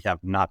 and we have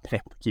not been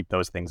able to keep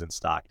those things in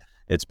stock.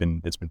 It's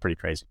been pretty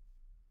crazy.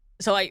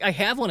 So I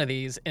have one of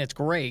these, and it's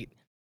great.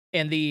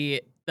 And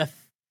the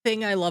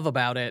thing I love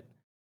about it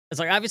is,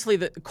 like, obviously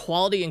the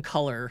quality and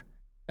color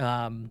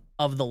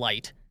of the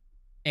light.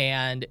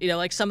 And,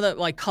 like some of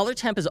the, like, color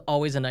temp is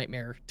always a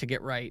nightmare to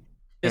get right.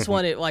 This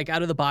one, it, like,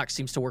 out of the box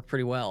seems to work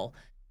pretty well.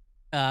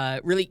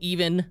 Really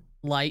even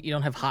light. You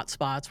don't have hot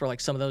spots where,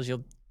 like, some of those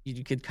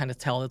you could kind of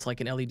tell it's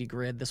like an LED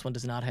grid. This one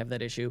does not have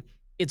that issue.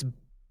 It's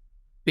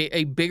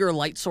a bigger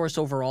light source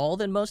overall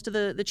than most of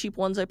the cheap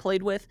ones I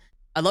played with.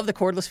 I love the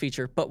cordless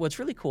feature, but what's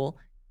really cool,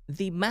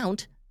 the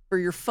mount for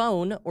your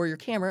phone or your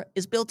camera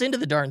is built into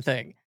the darn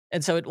thing.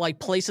 And so it, like,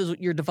 places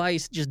your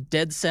device just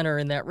dead center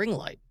in that ring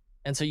light.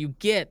 And so you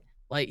get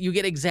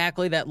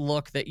exactly that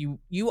look that you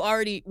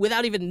already,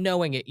 without even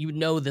knowing it,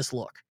 this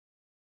look.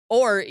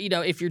 Or,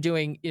 if you're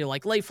doing,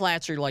 like lay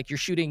flats, or like you're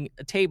shooting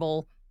a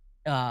table,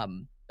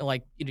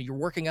 you're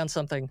working on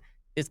something,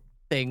 this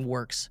thing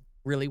works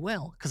really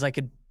well because I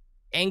could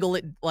angle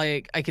it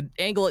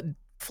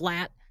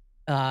flat,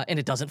 and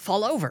it doesn't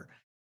fall over.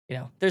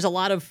 There's a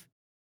lot of,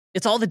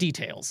 it's all the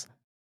details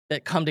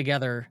that come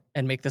together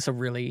and make this a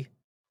really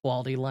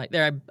quality light.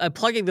 I'm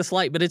plugging this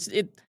light, but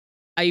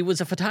I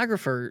was a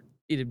photographer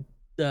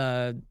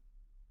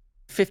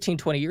 15,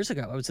 20 years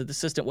ago. I was an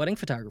assistant wedding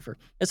photographer.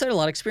 I had a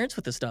lot of experience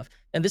with this stuff,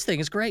 and this thing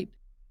is great.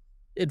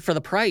 And for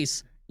the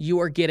price, you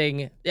are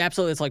getting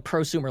absolutely, it's like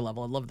prosumer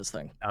level. I love this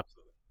thing.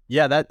 Absolutely.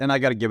 Yeah, and I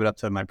got to give it up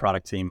to my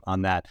product team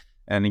on that.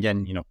 And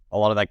again, a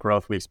lot of that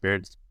growth we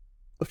experienced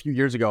a few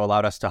years ago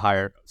allowed us to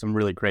hire some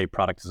really great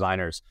product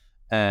designers.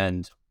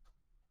 And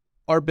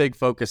our big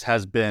focus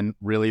has been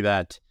really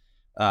that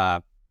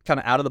kind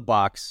of out of the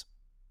box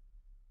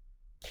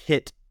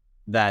kit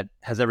that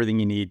has everything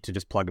you need to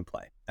just plug and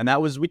play. And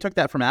we took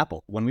that from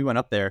Apple. When we went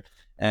up there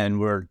and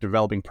we're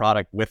developing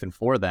product with and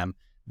for them,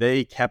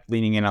 they kept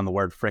leaning in on the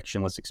word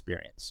frictionless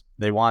experience.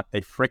 They want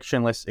a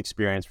frictionless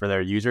experience for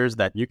their users,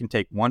 that you can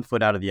take 1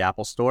 foot out of the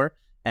Apple store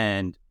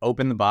and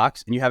open the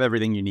box and you have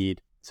everything you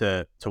need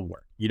to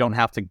work. You don't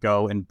have to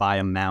go and buy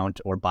a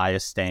mount or buy a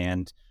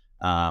stand.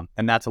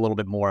 And that's a little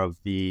bit more of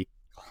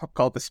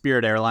call it the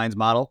Spirit Airlines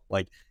model.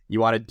 Like, you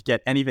want to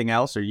get anything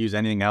else or use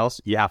anything else,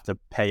 you have to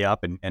pay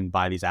up and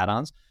buy these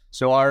add-ons.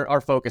 So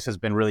our focus has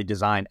been really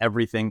design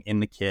everything in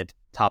the kit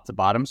top to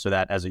bottom, so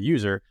that as a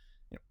user,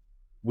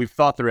 we've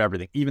thought through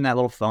everything. Even that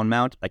little phone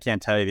mount, I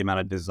can't tell you the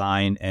amount of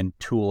design and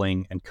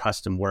tooling and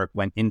custom work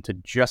went into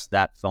just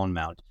that phone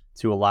mount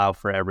to allow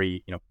for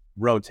every,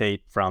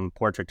 rotate from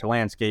portrait to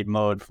landscape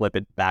mode, flip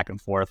it back and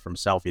forth from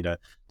selfie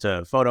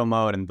to photo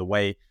mode, and the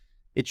way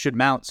it should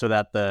mount so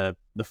that the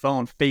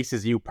phone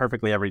faces you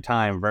perfectly every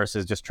time,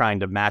 versus just trying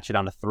to match it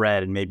on a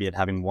thread and maybe it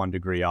having 1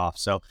 degree off.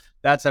 So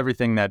that's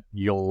everything that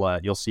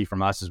you'll see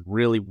from us, is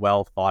really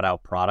well thought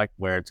out product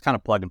where it's kind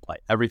of plug and play.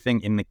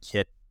 Everything in the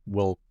kit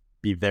will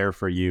be there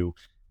for you.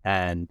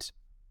 And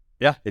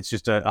yeah, it's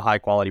just a high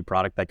quality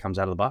product that comes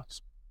out of the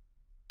box.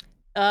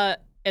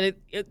 And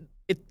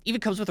it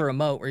even comes with a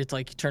remote where it's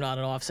like you turn on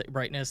and off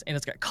brightness, and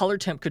it's got color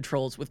temp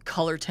controls with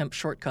color temp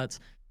shortcuts.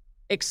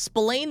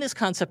 Explain this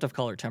concept of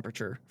color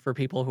temperature for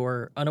people who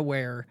are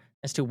unaware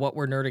as to what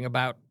we're nerding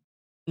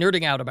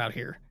out about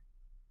here.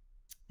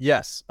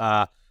 Yes.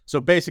 So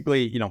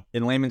basically,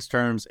 in layman's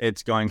terms,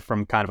 it's going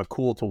from kind of a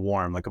cool to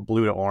warm, like a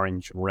blue to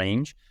orange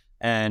range.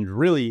 And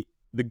really,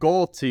 the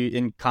goal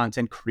in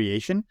content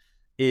creation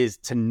is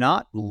to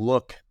not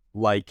look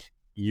like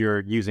you're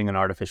using an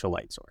artificial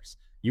light source.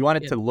 You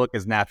want it to look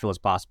as natural as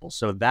possible.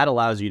 So that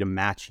allows you to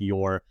match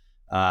your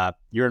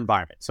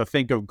environment. So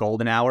think of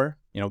golden hour.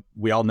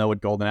 We all know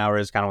what golden hour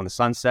is, kind of when the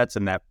sun sets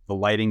and that the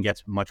lighting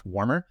gets much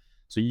warmer.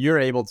 So you're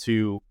able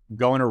to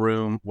go in a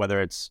room,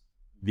 whether it's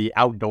the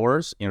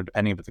outdoors,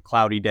 depending if it's a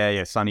cloudy day,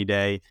 a sunny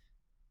day,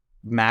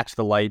 match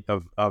the light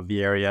of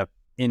the area.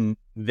 In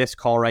this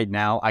call right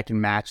now, I can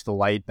match the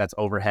light that's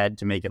overhead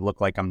to make it look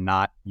like I'm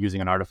not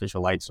using an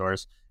artificial light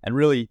source. And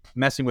really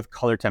messing with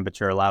color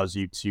temperature allows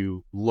you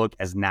to look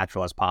as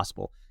natural as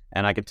possible.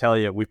 And I could tell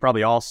you, we've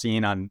probably all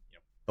seen on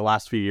the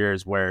last few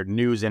years where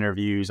news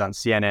interviews on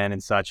CNN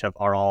and such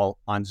are all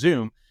on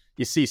Zoom.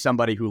 You see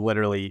somebody who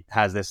literally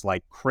has this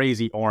like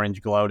crazy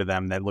orange glow to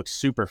them that looks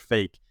super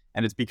fake.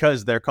 And it's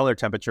because their color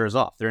temperature is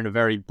off. They're in a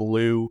very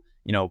blue,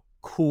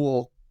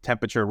 cool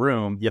temperature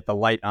room, yet the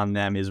light on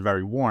them is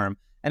very warm,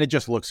 and it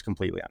just looks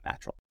completely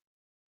unnatural.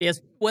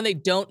 Yes, when they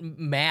don't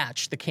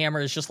match, the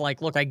camera is just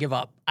like, look, I give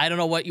up. I don't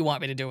know what you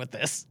want me to do with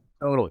this.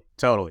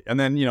 Totally. And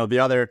then, the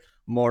other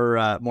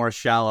more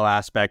shallow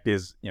aspect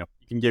is, you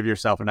can give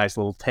yourself a nice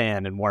little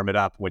tan and warm it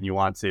up when you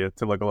want to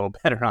look a little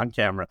better on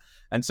camera.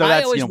 And so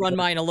I always run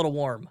mine a little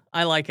warm.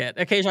 I like it.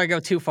 Occasionally I go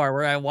too far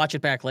where I watch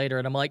it back later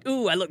and I'm like,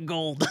 ooh, I look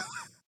gold.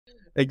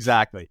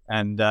 Exactly.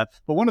 And but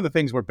one of the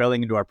things we're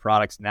building into our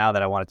products now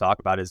that I want to talk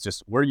about is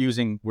just we're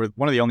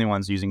one of the only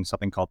ones using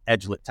something called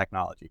edge-lit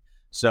technology.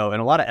 So in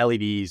a lot of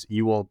LEDs,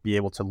 you will be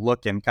able to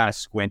look and kind of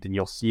squint and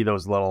you'll see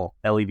those little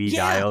LED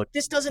diodes.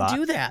 This doesn't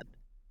do that.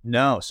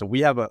 No. So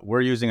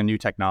we're using a new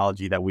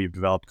technology that we've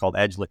developed called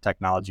edge-lit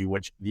technology,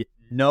 which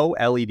no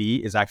LED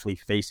is actually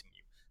facing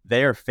you.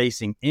 They are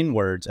facing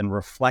inwards and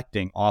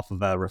reflecting off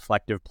of a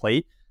reflective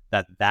plate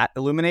that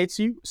illuminates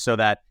you so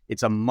that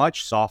it's a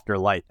much softer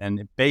light, and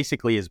it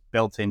basically is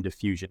built-in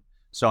diffusion.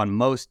 So on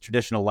most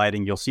traditional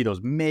lighting, you'll see those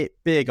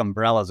big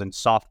umbrellas and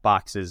soft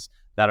boxes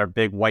that are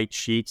big white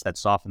sheets that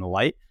soften the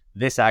light.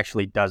 This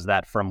actually does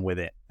that from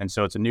within. And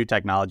so it's a new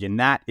technology, and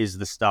that is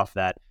the stuff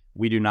that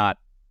we do not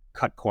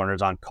cut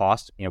corners on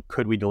cost.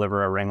 Could we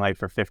deliver a ring light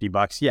for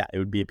 $50? Yeah, it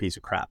would be a piece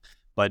of crap.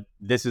 But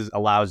this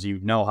allows you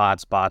no hot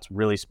spots,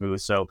 really smooth.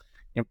 So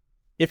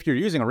if you're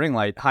using a ring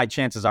light, high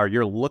chances are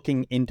you're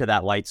looking into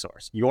that light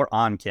source. You're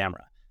on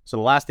camera. So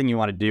the last thing you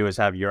want to do is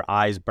have your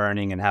eyes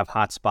burning and have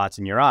hot spots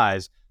in your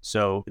eyes.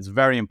 So it's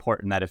very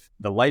important that if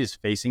the light is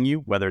facing you,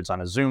 whether it's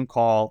on a Zoom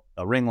call,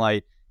 a ring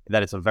light,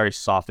 that it's a very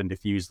soft and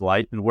diffused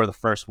light. And we're the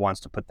first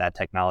ones to put that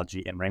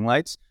technology in ring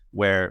lights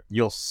where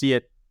you'll see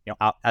it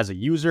as a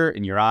user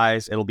in your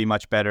eyes. It'll be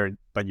much better,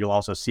 but you'll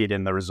also see it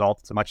in the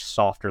result. It's a much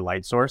softer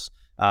light source.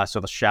 So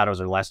the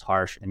shadows are less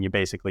harsh and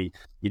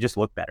you just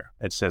look better.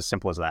 It's as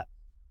simple as that.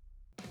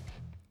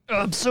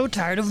 I'm so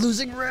tired of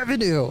losing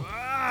revenue.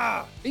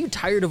 Are you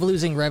tired of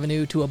losing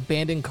revenue to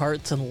abandoned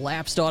carts and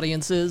lapsed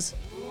audiences?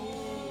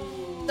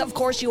 Of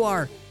course you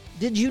are.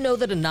 Did you know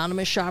that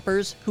anonymous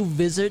shoppers who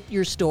visit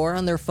your store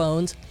on their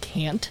phones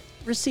can't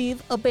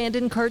receive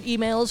abandoned cart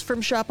emails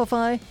from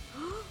Shopify?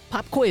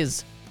 Pop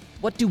quiz.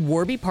 What do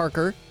Warby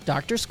Parker,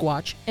 Dr.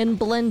 Squatch, and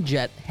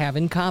BlendJet have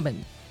in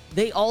common?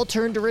 They all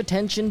turn to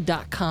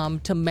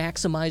retention.com to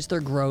maximize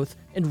their growth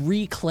and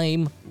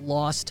reclaim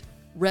lost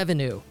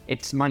revenue.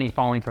 It's money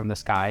falling from the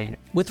sky.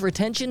 With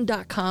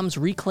retention.com's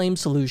Reclaim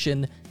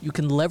solution, you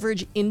can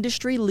leverage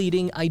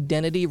industry-leading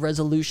identity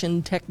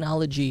resolution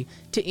technology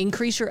to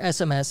increase your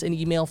SMS and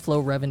email flow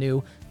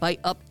revenue by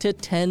up to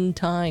 10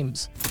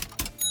 times.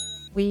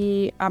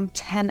 We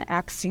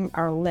 10xing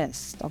our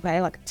list,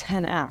 okay? Like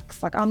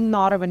 10x. Like, I'm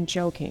not even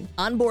joking.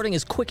 Onboarding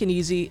is quick and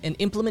easy, and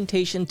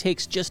implementation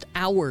takes just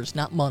hours,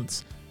 not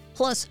months.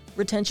 Plus,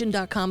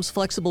 retention.com's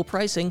flexible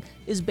pricing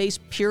is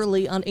based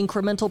purely on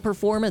incremental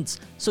performance,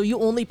 so you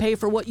only pay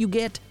for what you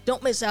get.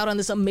 Don't miss out on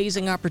this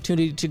amazing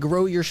opportunity to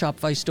grow your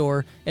Shopify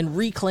store and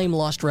reclaim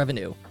lost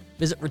revenue.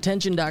 Visit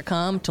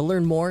retention.com to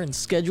learn more and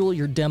schedule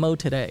your demo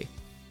today.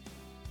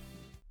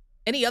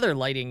 Any other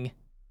lighting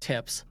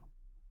tips?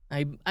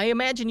 I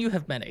imagine you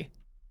have many.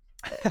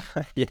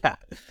 Yeah.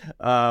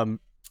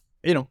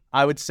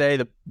 I would say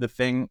the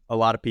thing a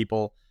lot of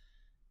people,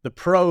 the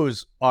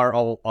pros are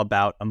all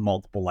about a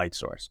multiple light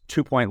source,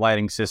 2-point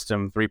lighting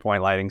system,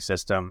 3-point lighting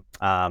system.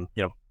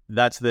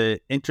 That's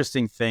the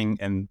interesting thing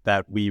and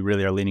that we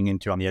really are leaning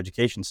into on the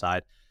education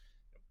side.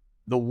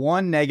 The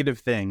one negative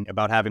thing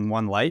about having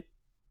one light,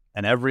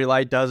 and every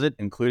light does it,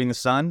 including the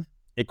sun,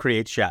 it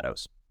creates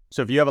shadows.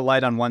 So if you have a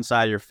light on one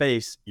side of your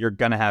face, you're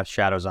going to have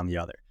shadows on the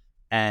other.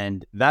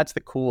 And that's the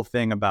cool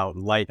thing about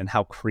light and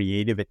how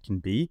creative it can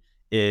be,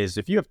 is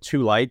if you have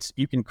two lights,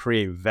 you can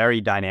create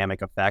very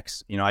dynamic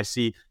effects. I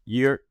see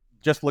you're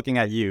just looking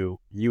at you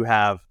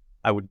have,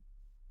 I would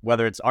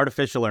whether it's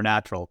artificial or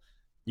natural,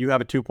 you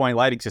have a 2-point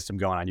lighting system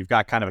going on. You've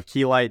got kind of a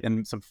key light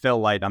and some fill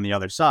light on the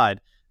other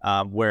side,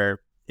 where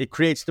it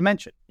creates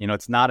dimension.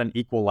 It's not an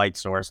equal light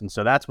source. And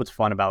so that's what's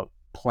fun about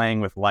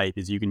playing with light,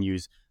 is you can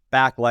use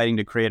backlighting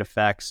to create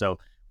effects. So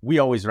we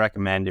always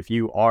recommend, if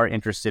you are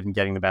interested in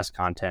getting the best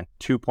content,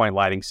 2-point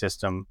lighting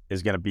system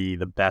is going to be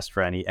the best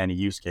for any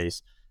use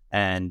case.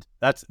 And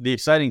that's the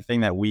exciting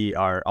thing that we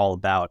are all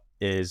about.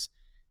 Is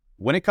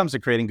when it comes to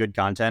creating good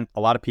content,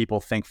 a lot of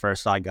people think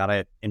first, I got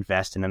to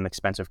invest in an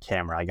expensive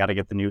camera. I got to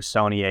get the new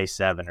Sony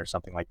A7 or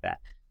something like that.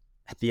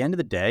 At the end of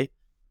the day,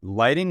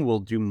 lighting will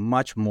do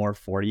much more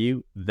for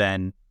you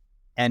than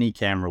any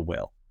camera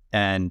will.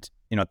 And,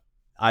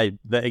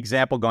 the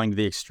example going to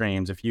the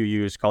extremes, if you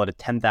use, call it a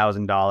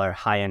 $10,000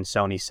 high-end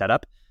Sony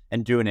setup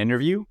and do an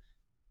interview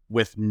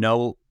with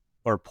no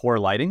or poor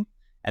lighting,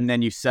 and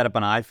then you set up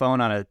an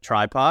iPhone on a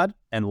tripod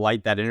and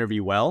light that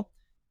interview well,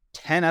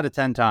 10 out of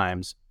 10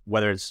 times,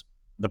 whether it's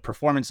the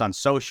performance on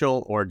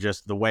social or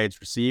just the way it's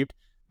received,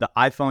 the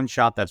iPhone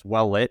shot that's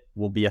well lit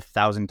will be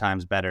 1,000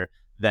 times better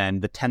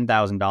than the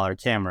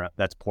 $10,000 camera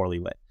that's poorly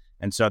lit.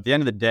 And so at the end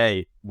of the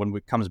day, when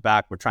it comes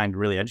back, we're trying to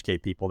really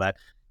educate people that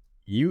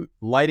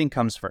lighting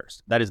comes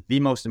first. That is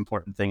the most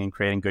important thing in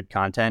creating good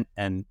content,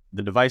 and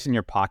the device in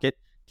your pocket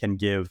can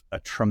give a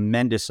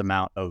tremendous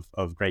amount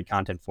of great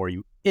content for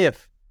you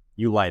if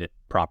you light it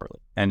properly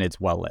and it's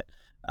well lit.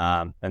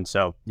 And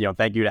so,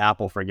 thank you to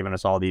Apple for giving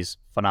us all these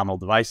phenomenal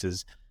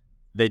devices.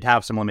 They'd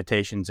have some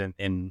limitations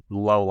in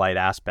low light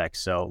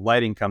aspects. So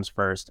lighting comes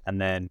first, and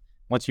then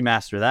once you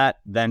master that,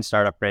 then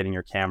start upgrading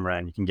your camera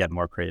and you can get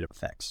more creative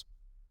effects.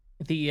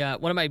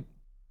 One of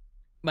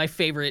my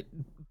favorite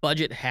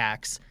budget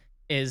hacks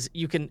is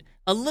you can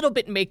a little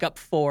bit make up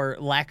for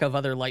lack of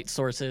other light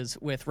sources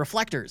with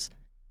reflectors.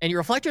 And your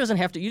reflector you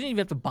don't even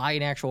have to buy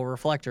an actual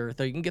reflector,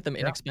 though you can get them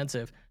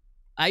inexpensive.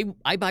 I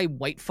buy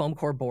white foam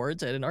core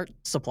boards at an art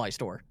supply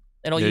store,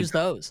 and I'll use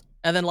those.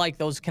 And then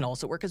those can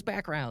also work as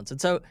backgrounds.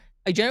 And so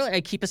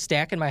I keep a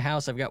stack in my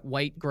house. I've got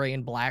white, gray,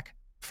 and black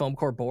foam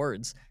core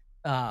boards.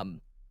 And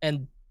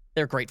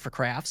they're great for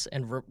crafts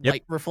and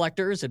light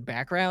reflectors and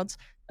backgrounds.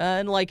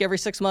 And every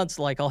 6 months,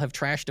 I'll have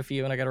trashed a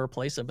few and I got to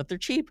replace them, but they're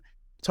cheap.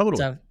 Totally.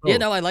 So,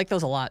 I like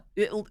those a lot.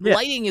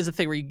 Lighting is a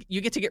thing where you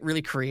get to get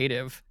really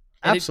creative.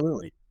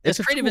 Absolutely. It's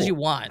as creative as you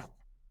want.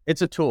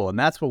 It's a tool. And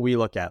that's what we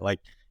look at.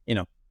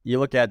 You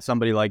look at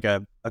somebody like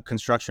a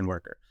construction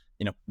worker,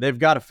 they've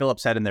got a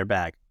Phillips head in their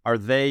bag. Are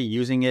they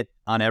using it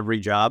on every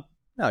job?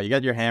 No, you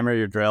got your hammer,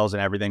 your drills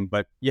and everything,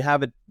 but you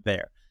have it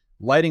there.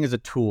 Lighting is a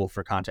tool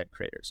for content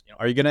creators.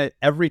 Are you going to,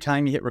 every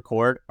time you hit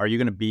record, are you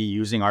going to be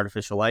using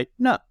artificial light?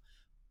 No.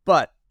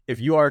 But if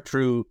you are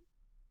true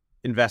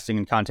investing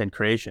in content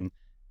creation,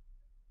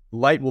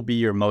 light will be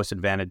your most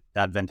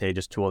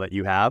advantageous tool that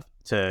you have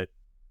to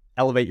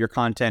elevate your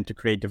content, to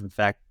create different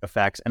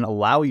effects, and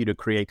allow you to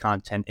create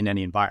content in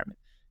any environment.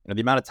 The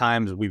amount of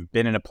times we've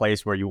been in a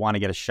place where you want to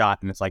get a shot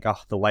and it's like, oh,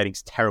 the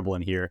lighting's terrible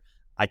in here.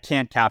 I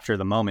can't capture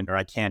the moment, or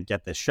I can't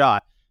get this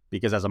shot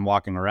because as I'm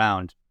walking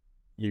around,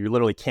 you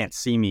literally can't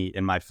see me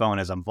in my phone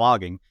as I'm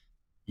vlogging.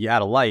 You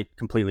add a light,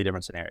 completely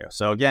different scenario.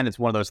 So again, it's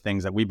one of those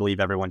things that we believe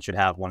everyone should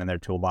have one in their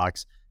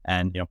toolbox,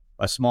 and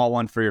a small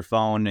one for your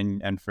phone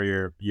and for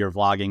your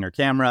vlogging or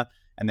camera,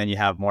 and then you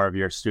have more of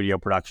your studio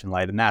production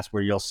light, and that's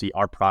where you'll see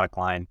our product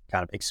line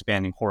kind of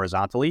expanding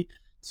horizontally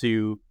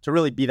to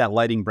really be that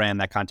lighting brand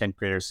that content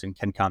creators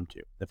can come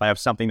to. If I have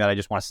something that I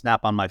just want to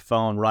snap on my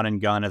phone, run and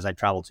gun as I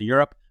travel to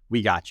Europe,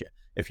 we got you.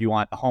 If you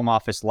want a home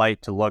office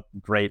light to look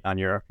great on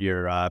your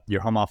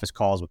home office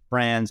calls with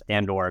brands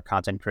and or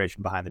content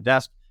creation behind the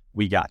desk,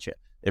 we got you.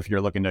 If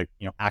you're looking to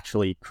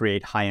actually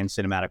create high-end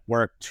cinematic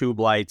work, tube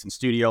lights and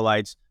studio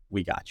lights,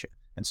 we got you.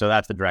 And so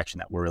that's the direction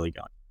that we're really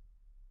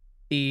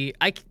going.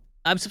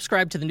 I'm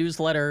subscribed to the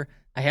newsletter.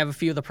 I have a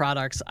few of the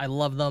products. I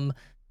love them,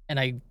 and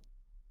I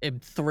am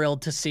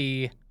thrilled to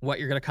see what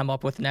you're going to come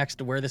up with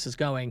next, where this is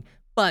going.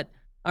 But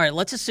all right,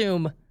 let's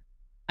assume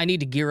I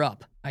need to gear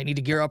up. I need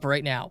to gear up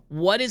right now.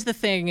 What is the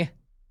thing?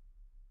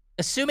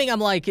 Assuming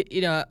I'm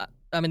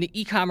I'm an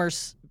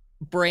e-commerce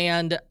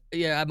brand.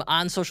 Yeah, I'm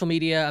on social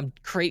media. I'm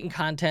creating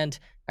content.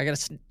 I got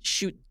to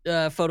shoot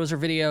photos or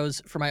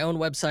videos for my own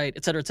website,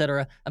 et cetera, et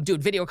cetera. I'm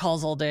doing video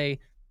calls all day.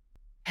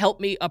 Help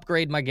me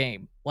upgrade my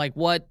game.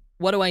 What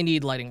do I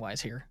need lighting-wise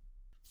here?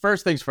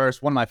 First things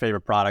first, one of my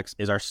favorite products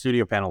is our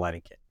studio panel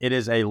lighting kit. It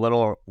is a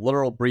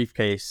literal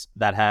briefcase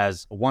that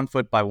has a 1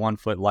 foot by 1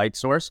 foot light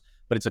source,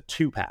 but it's a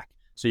 2-pack.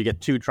 So you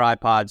get 2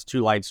 tripods,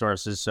 2 light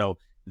sources. So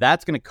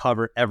that's going to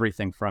cover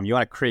everything from you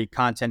want to create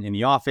content in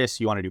the office,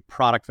 you want to do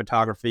product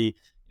photography.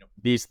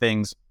 These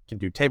things can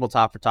do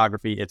tabletop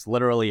photography. It's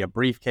literally a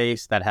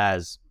briefcase that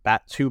has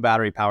 2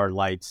 battery-powered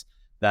lights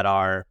that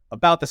are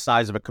about the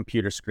size of a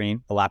computer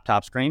screen, a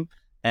laptop screen,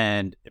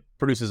 and it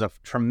produces a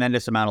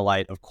tremendous amount of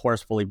light, of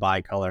course, fully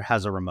bicolor,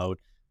 has a remote.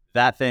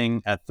 That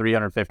thing at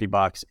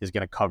 $350 is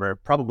going to cover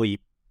probably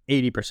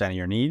 80% of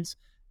your needs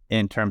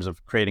in terms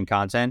of creating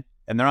content.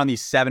 and they're on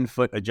these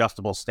 7-foot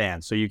adjustable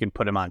stands. So you can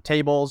put them on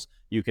tables,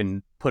 you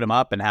can put them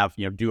up and have,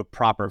 do a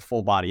proper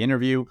full body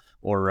interview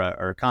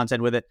or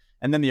content with it.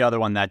 And then the other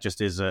one that just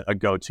is a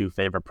go-to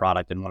favorite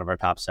product and one of our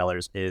top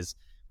sellers is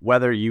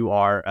whether you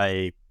are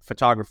a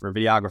photographer,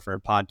 videographer,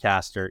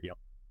 podcaster,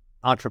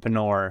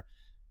 entrepreneur,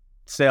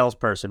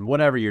 salesperson,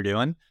 whatever you're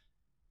doing,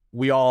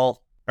 we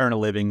all earn a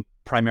living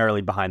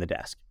primarily behind the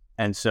desk.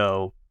 And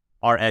so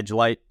our Edge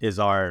light is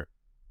our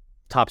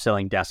top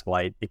selling desk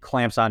light. It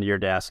clamps onto your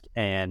desk,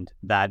 and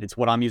that it's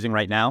what I'm using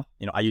right now.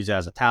 I use it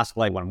as a task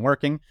light when I'm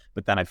working,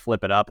 but then I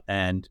flip it up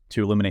and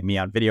to illuminate me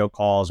on video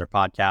calls or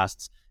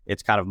podcasts.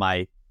 It's kind of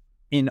my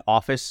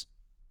in-office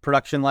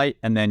production light.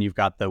 And then you've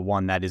got the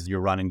one that is your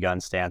run and gun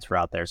stands for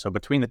out there. So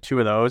between the two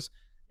of those,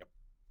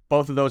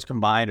 both of those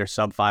combined are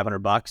sub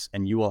 $500,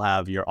 and you will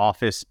have your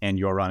office and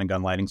your run and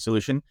gun lighting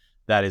solution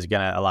that is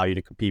going to allow you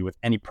to compete with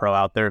any pro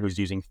out there who's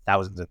using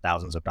thousands and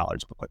thousands of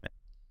dollars of equipment.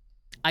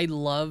 I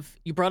love,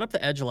 you brought up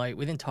the Edge light.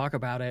 We didn't talk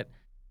about it.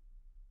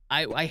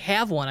 I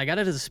have one. I got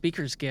it as a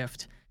speaker's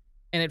gift,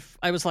 and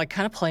I was like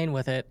kind of playing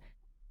with it,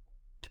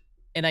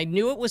 and I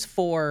knew it was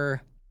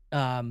for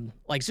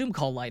like Zoom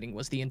call lighting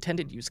was the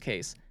intended use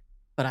case,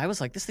 but I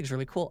was like, this thing's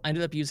really cool. I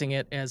ended up using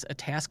it as a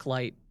task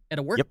light at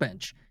a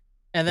workbench.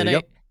 And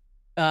then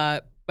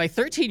my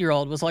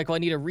 13-year-old was like, well, I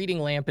need a reading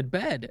lamp in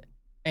bed.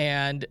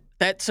 And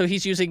so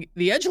he's using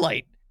the Edge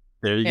light.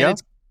 There you go.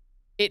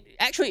 It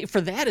actually,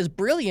 for that, is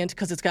brilliant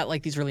because it's got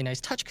like these really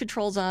nice touch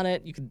controls on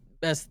it. You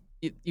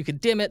can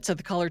dim it, set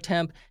the color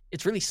temp.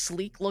 It's really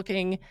sleek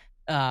looking.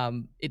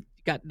 It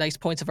got nice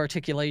points of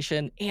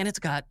articulation, and it's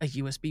got a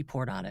USB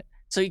port on it.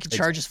 So you can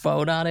charge his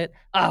phone on it.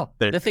 Oh,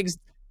 the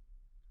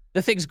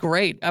thing's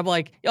great. I'm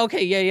like,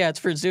 okay, yeah, it's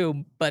for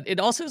Zoom, but it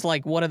also is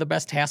like one of the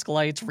best task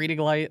lights, reading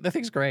light. The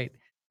thing's great.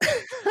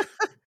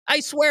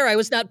 I swear I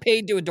was not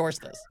paid to endorse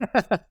this.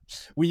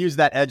 We use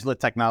that edgelit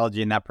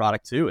technology in that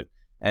product too.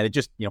 And it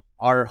just,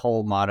 our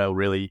whole motto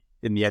really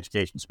in the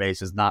education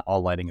space is not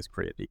all lighting is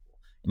created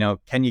equal.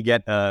 Can you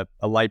get a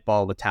light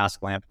bulb, a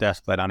task lamp,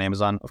 desk light on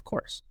Amazon? Of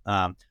course.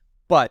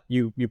 But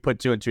you put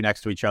two and two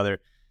next to each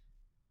other.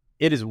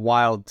 It is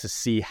wild to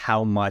see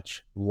how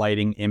much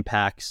lighting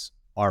impacts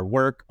our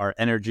work, our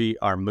energy,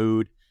 our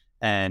mood.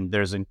 And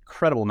there's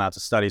incredible amounts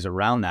of studies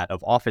around that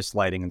of office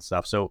lighting and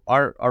stuff. So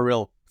our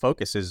real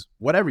focus is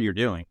whatever you're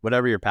doing,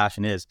 whatever your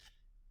passion is,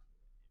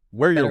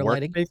 where your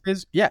workspace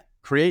is,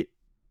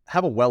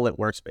 have a well-lit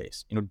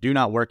workspace. Do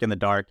not work in the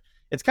dark.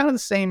 It's kind of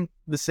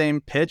the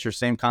same pitch or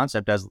same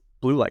concept as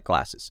blue light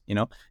glasses.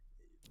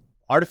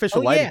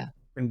 Artificial lighting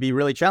can be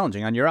really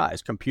challenging on your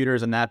eyes,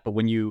 computers and that. But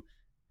when you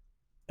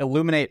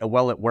illuminate a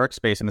well-lit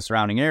workspace in the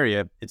surrounding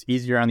area, it's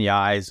easier on the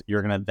eyes.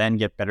 You're going to then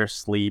get better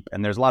sleep.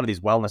 And there's a lot of these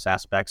wellness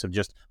aspects of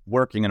just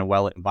working in a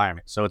well-lit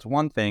environment. So it's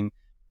one thing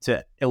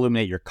to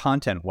illuminate your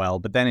content well,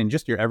 but then in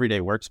just your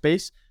everyday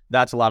workspace,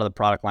 that's a lot of the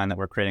product line that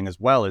we're creating as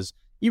well. Is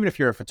even if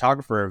you're a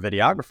photographer or a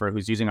videographer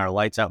who's using our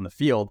lights out in the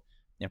field,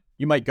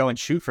 you might go and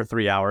shoot for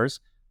 3 hours,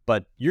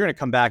 but you're going to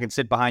come back and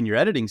sit behind your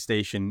editing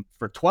station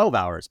for 12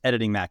 hours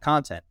editing that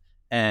content.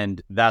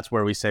 And that's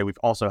where we say we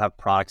also have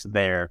products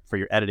there for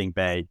your editing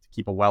bay to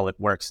keep a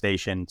well-lit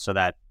workstation so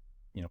that,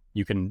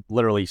 you can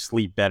literally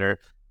sleep better,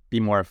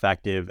 be more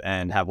effective,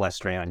 and have less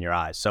strain on your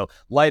eyes. So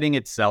lighting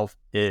itself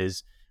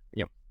is,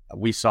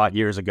 we saw it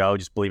years ago,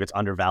 just believe it's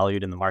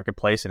undervalued in the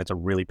marketplace, and it's a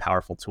really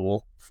powerful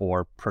tool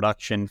for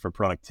production, for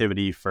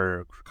productivity,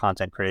 for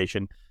content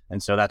creation.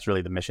 And so that's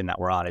really the mission that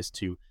we're on, is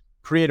to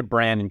create a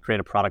brand and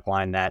create a product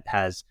line that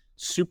has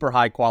super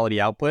high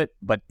quality output,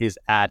 but is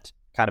at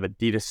kind of a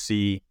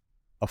D2C,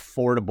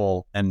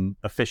 affordable and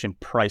efficient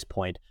price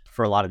point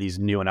for a lot of these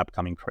new and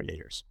upcoming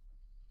creators.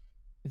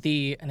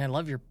 And I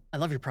love your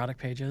product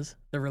pages.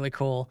 They're really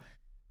cool.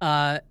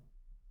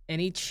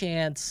 Any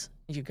chance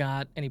you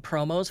got any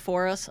promos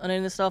for us on any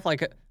of this stuff?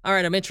 Like, all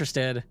right, I'm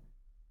interested.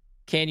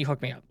 Can you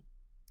hook me up?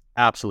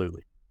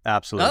 Absolutely.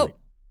 Oh,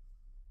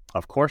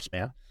 of course,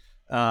 man.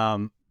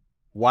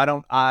 Why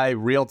don't I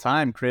real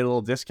time create a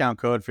little discount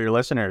code for your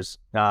listeners?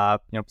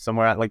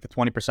 Somewhere at like the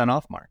 20%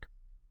 off mark.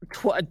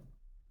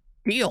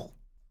 Deal.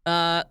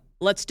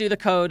 Let's do the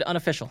code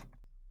unofficial.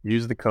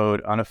 Use the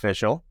code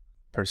unofficial.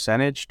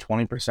 Percentage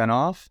 20%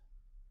 off.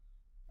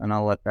 And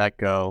I'll let that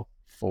go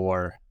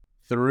for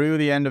through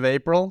the end of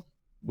April.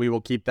 We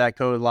will keep that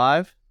code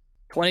live.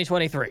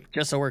 2023,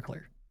 just so we're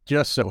clear.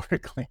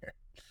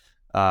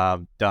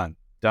 Done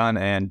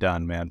and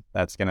done, man.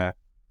 That's gonna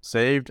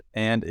saved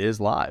and is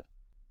live.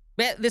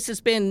 Man, this has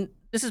been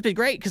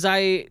great because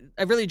I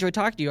really enjoyed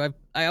talking to you.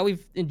 I always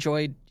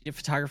enjoyed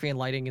photography, and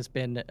lighting has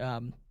been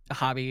a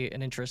hobby,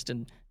 an interest,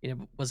 and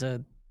was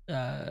a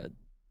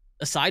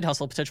side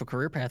hustle, potential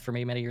career path for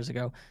me many years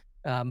ago.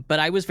 But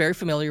I was very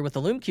familiar with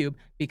the Lume Cube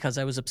because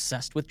I was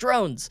obsessed with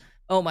drones.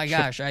 Oh my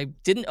gosh, I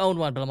didn't own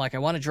one, but I'm like, I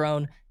want a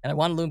drone and I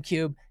want a Lume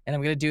Cube, and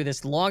I'm going to do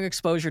this long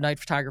exposure night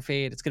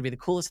photography, and it's going to be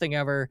the coolest thing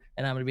ever,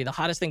 and I'm going to be the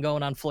hottest thing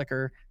going on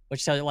Flickr,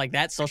 which tells you like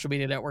that social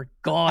media network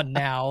gone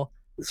now.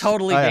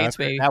 Totally hates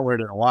me. That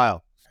word in a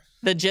while.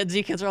 The Gen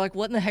Z kids are like,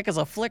 what in the heck is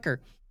a Flickr?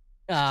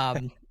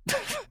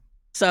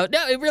 So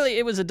no,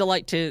 it was a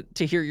delight to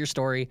hear your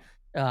story,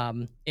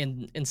 and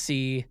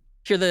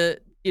hear the,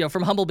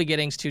 from humble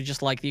beginnings to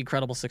just like the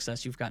incredible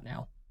success you've got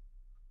now.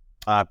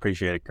 I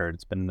appreciate it, Kurt.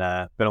 It's been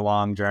a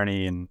long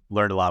journey and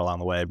learned a lot along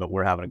the way, but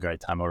we're having a great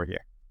time over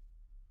here.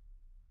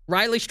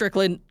 Riley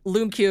Strickland,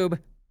 LumeCube,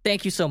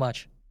 thank you so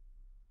much.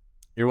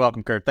 You're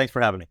welcome, Kurt. Thanks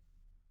for having me.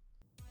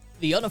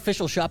 The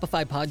unofficial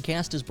Shopify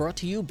podcast is brought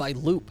to you by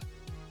Loop.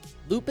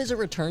 Loop is a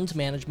returns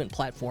management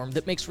platform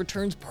that makes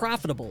returns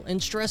profitable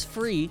and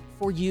stress-free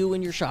for you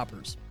and your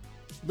shoppers.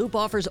 Loop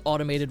offers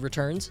automated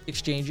returns,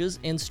 exchanges,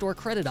 and store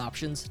credit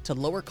options to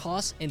lower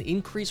costs and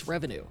increase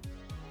revenue.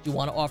 Do you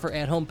want to offer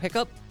at-home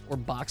pickup or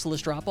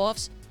boxless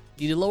drop-offs?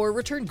 Need to lower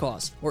return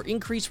costs or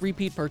increase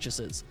repeat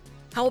purchases?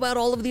 How about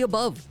all of the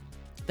above?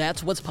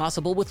 That's what's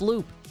possible with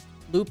Loop.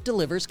 Loop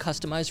delivers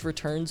customized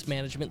returns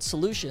management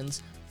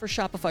solutions for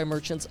Shopify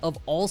merchants of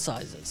all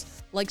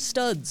sizes, like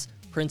Studs,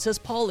 Princess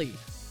Polly,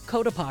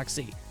 Code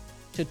Epoxy,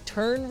 to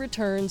turn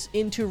returns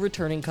into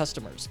returning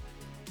customers.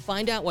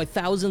 Find out why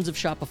thousands of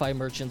Shopify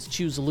merchants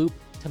choose Loop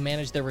to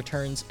manage their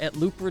returns at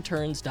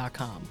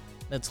loopreturns.com.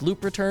 That's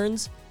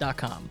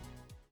loopreturns.com.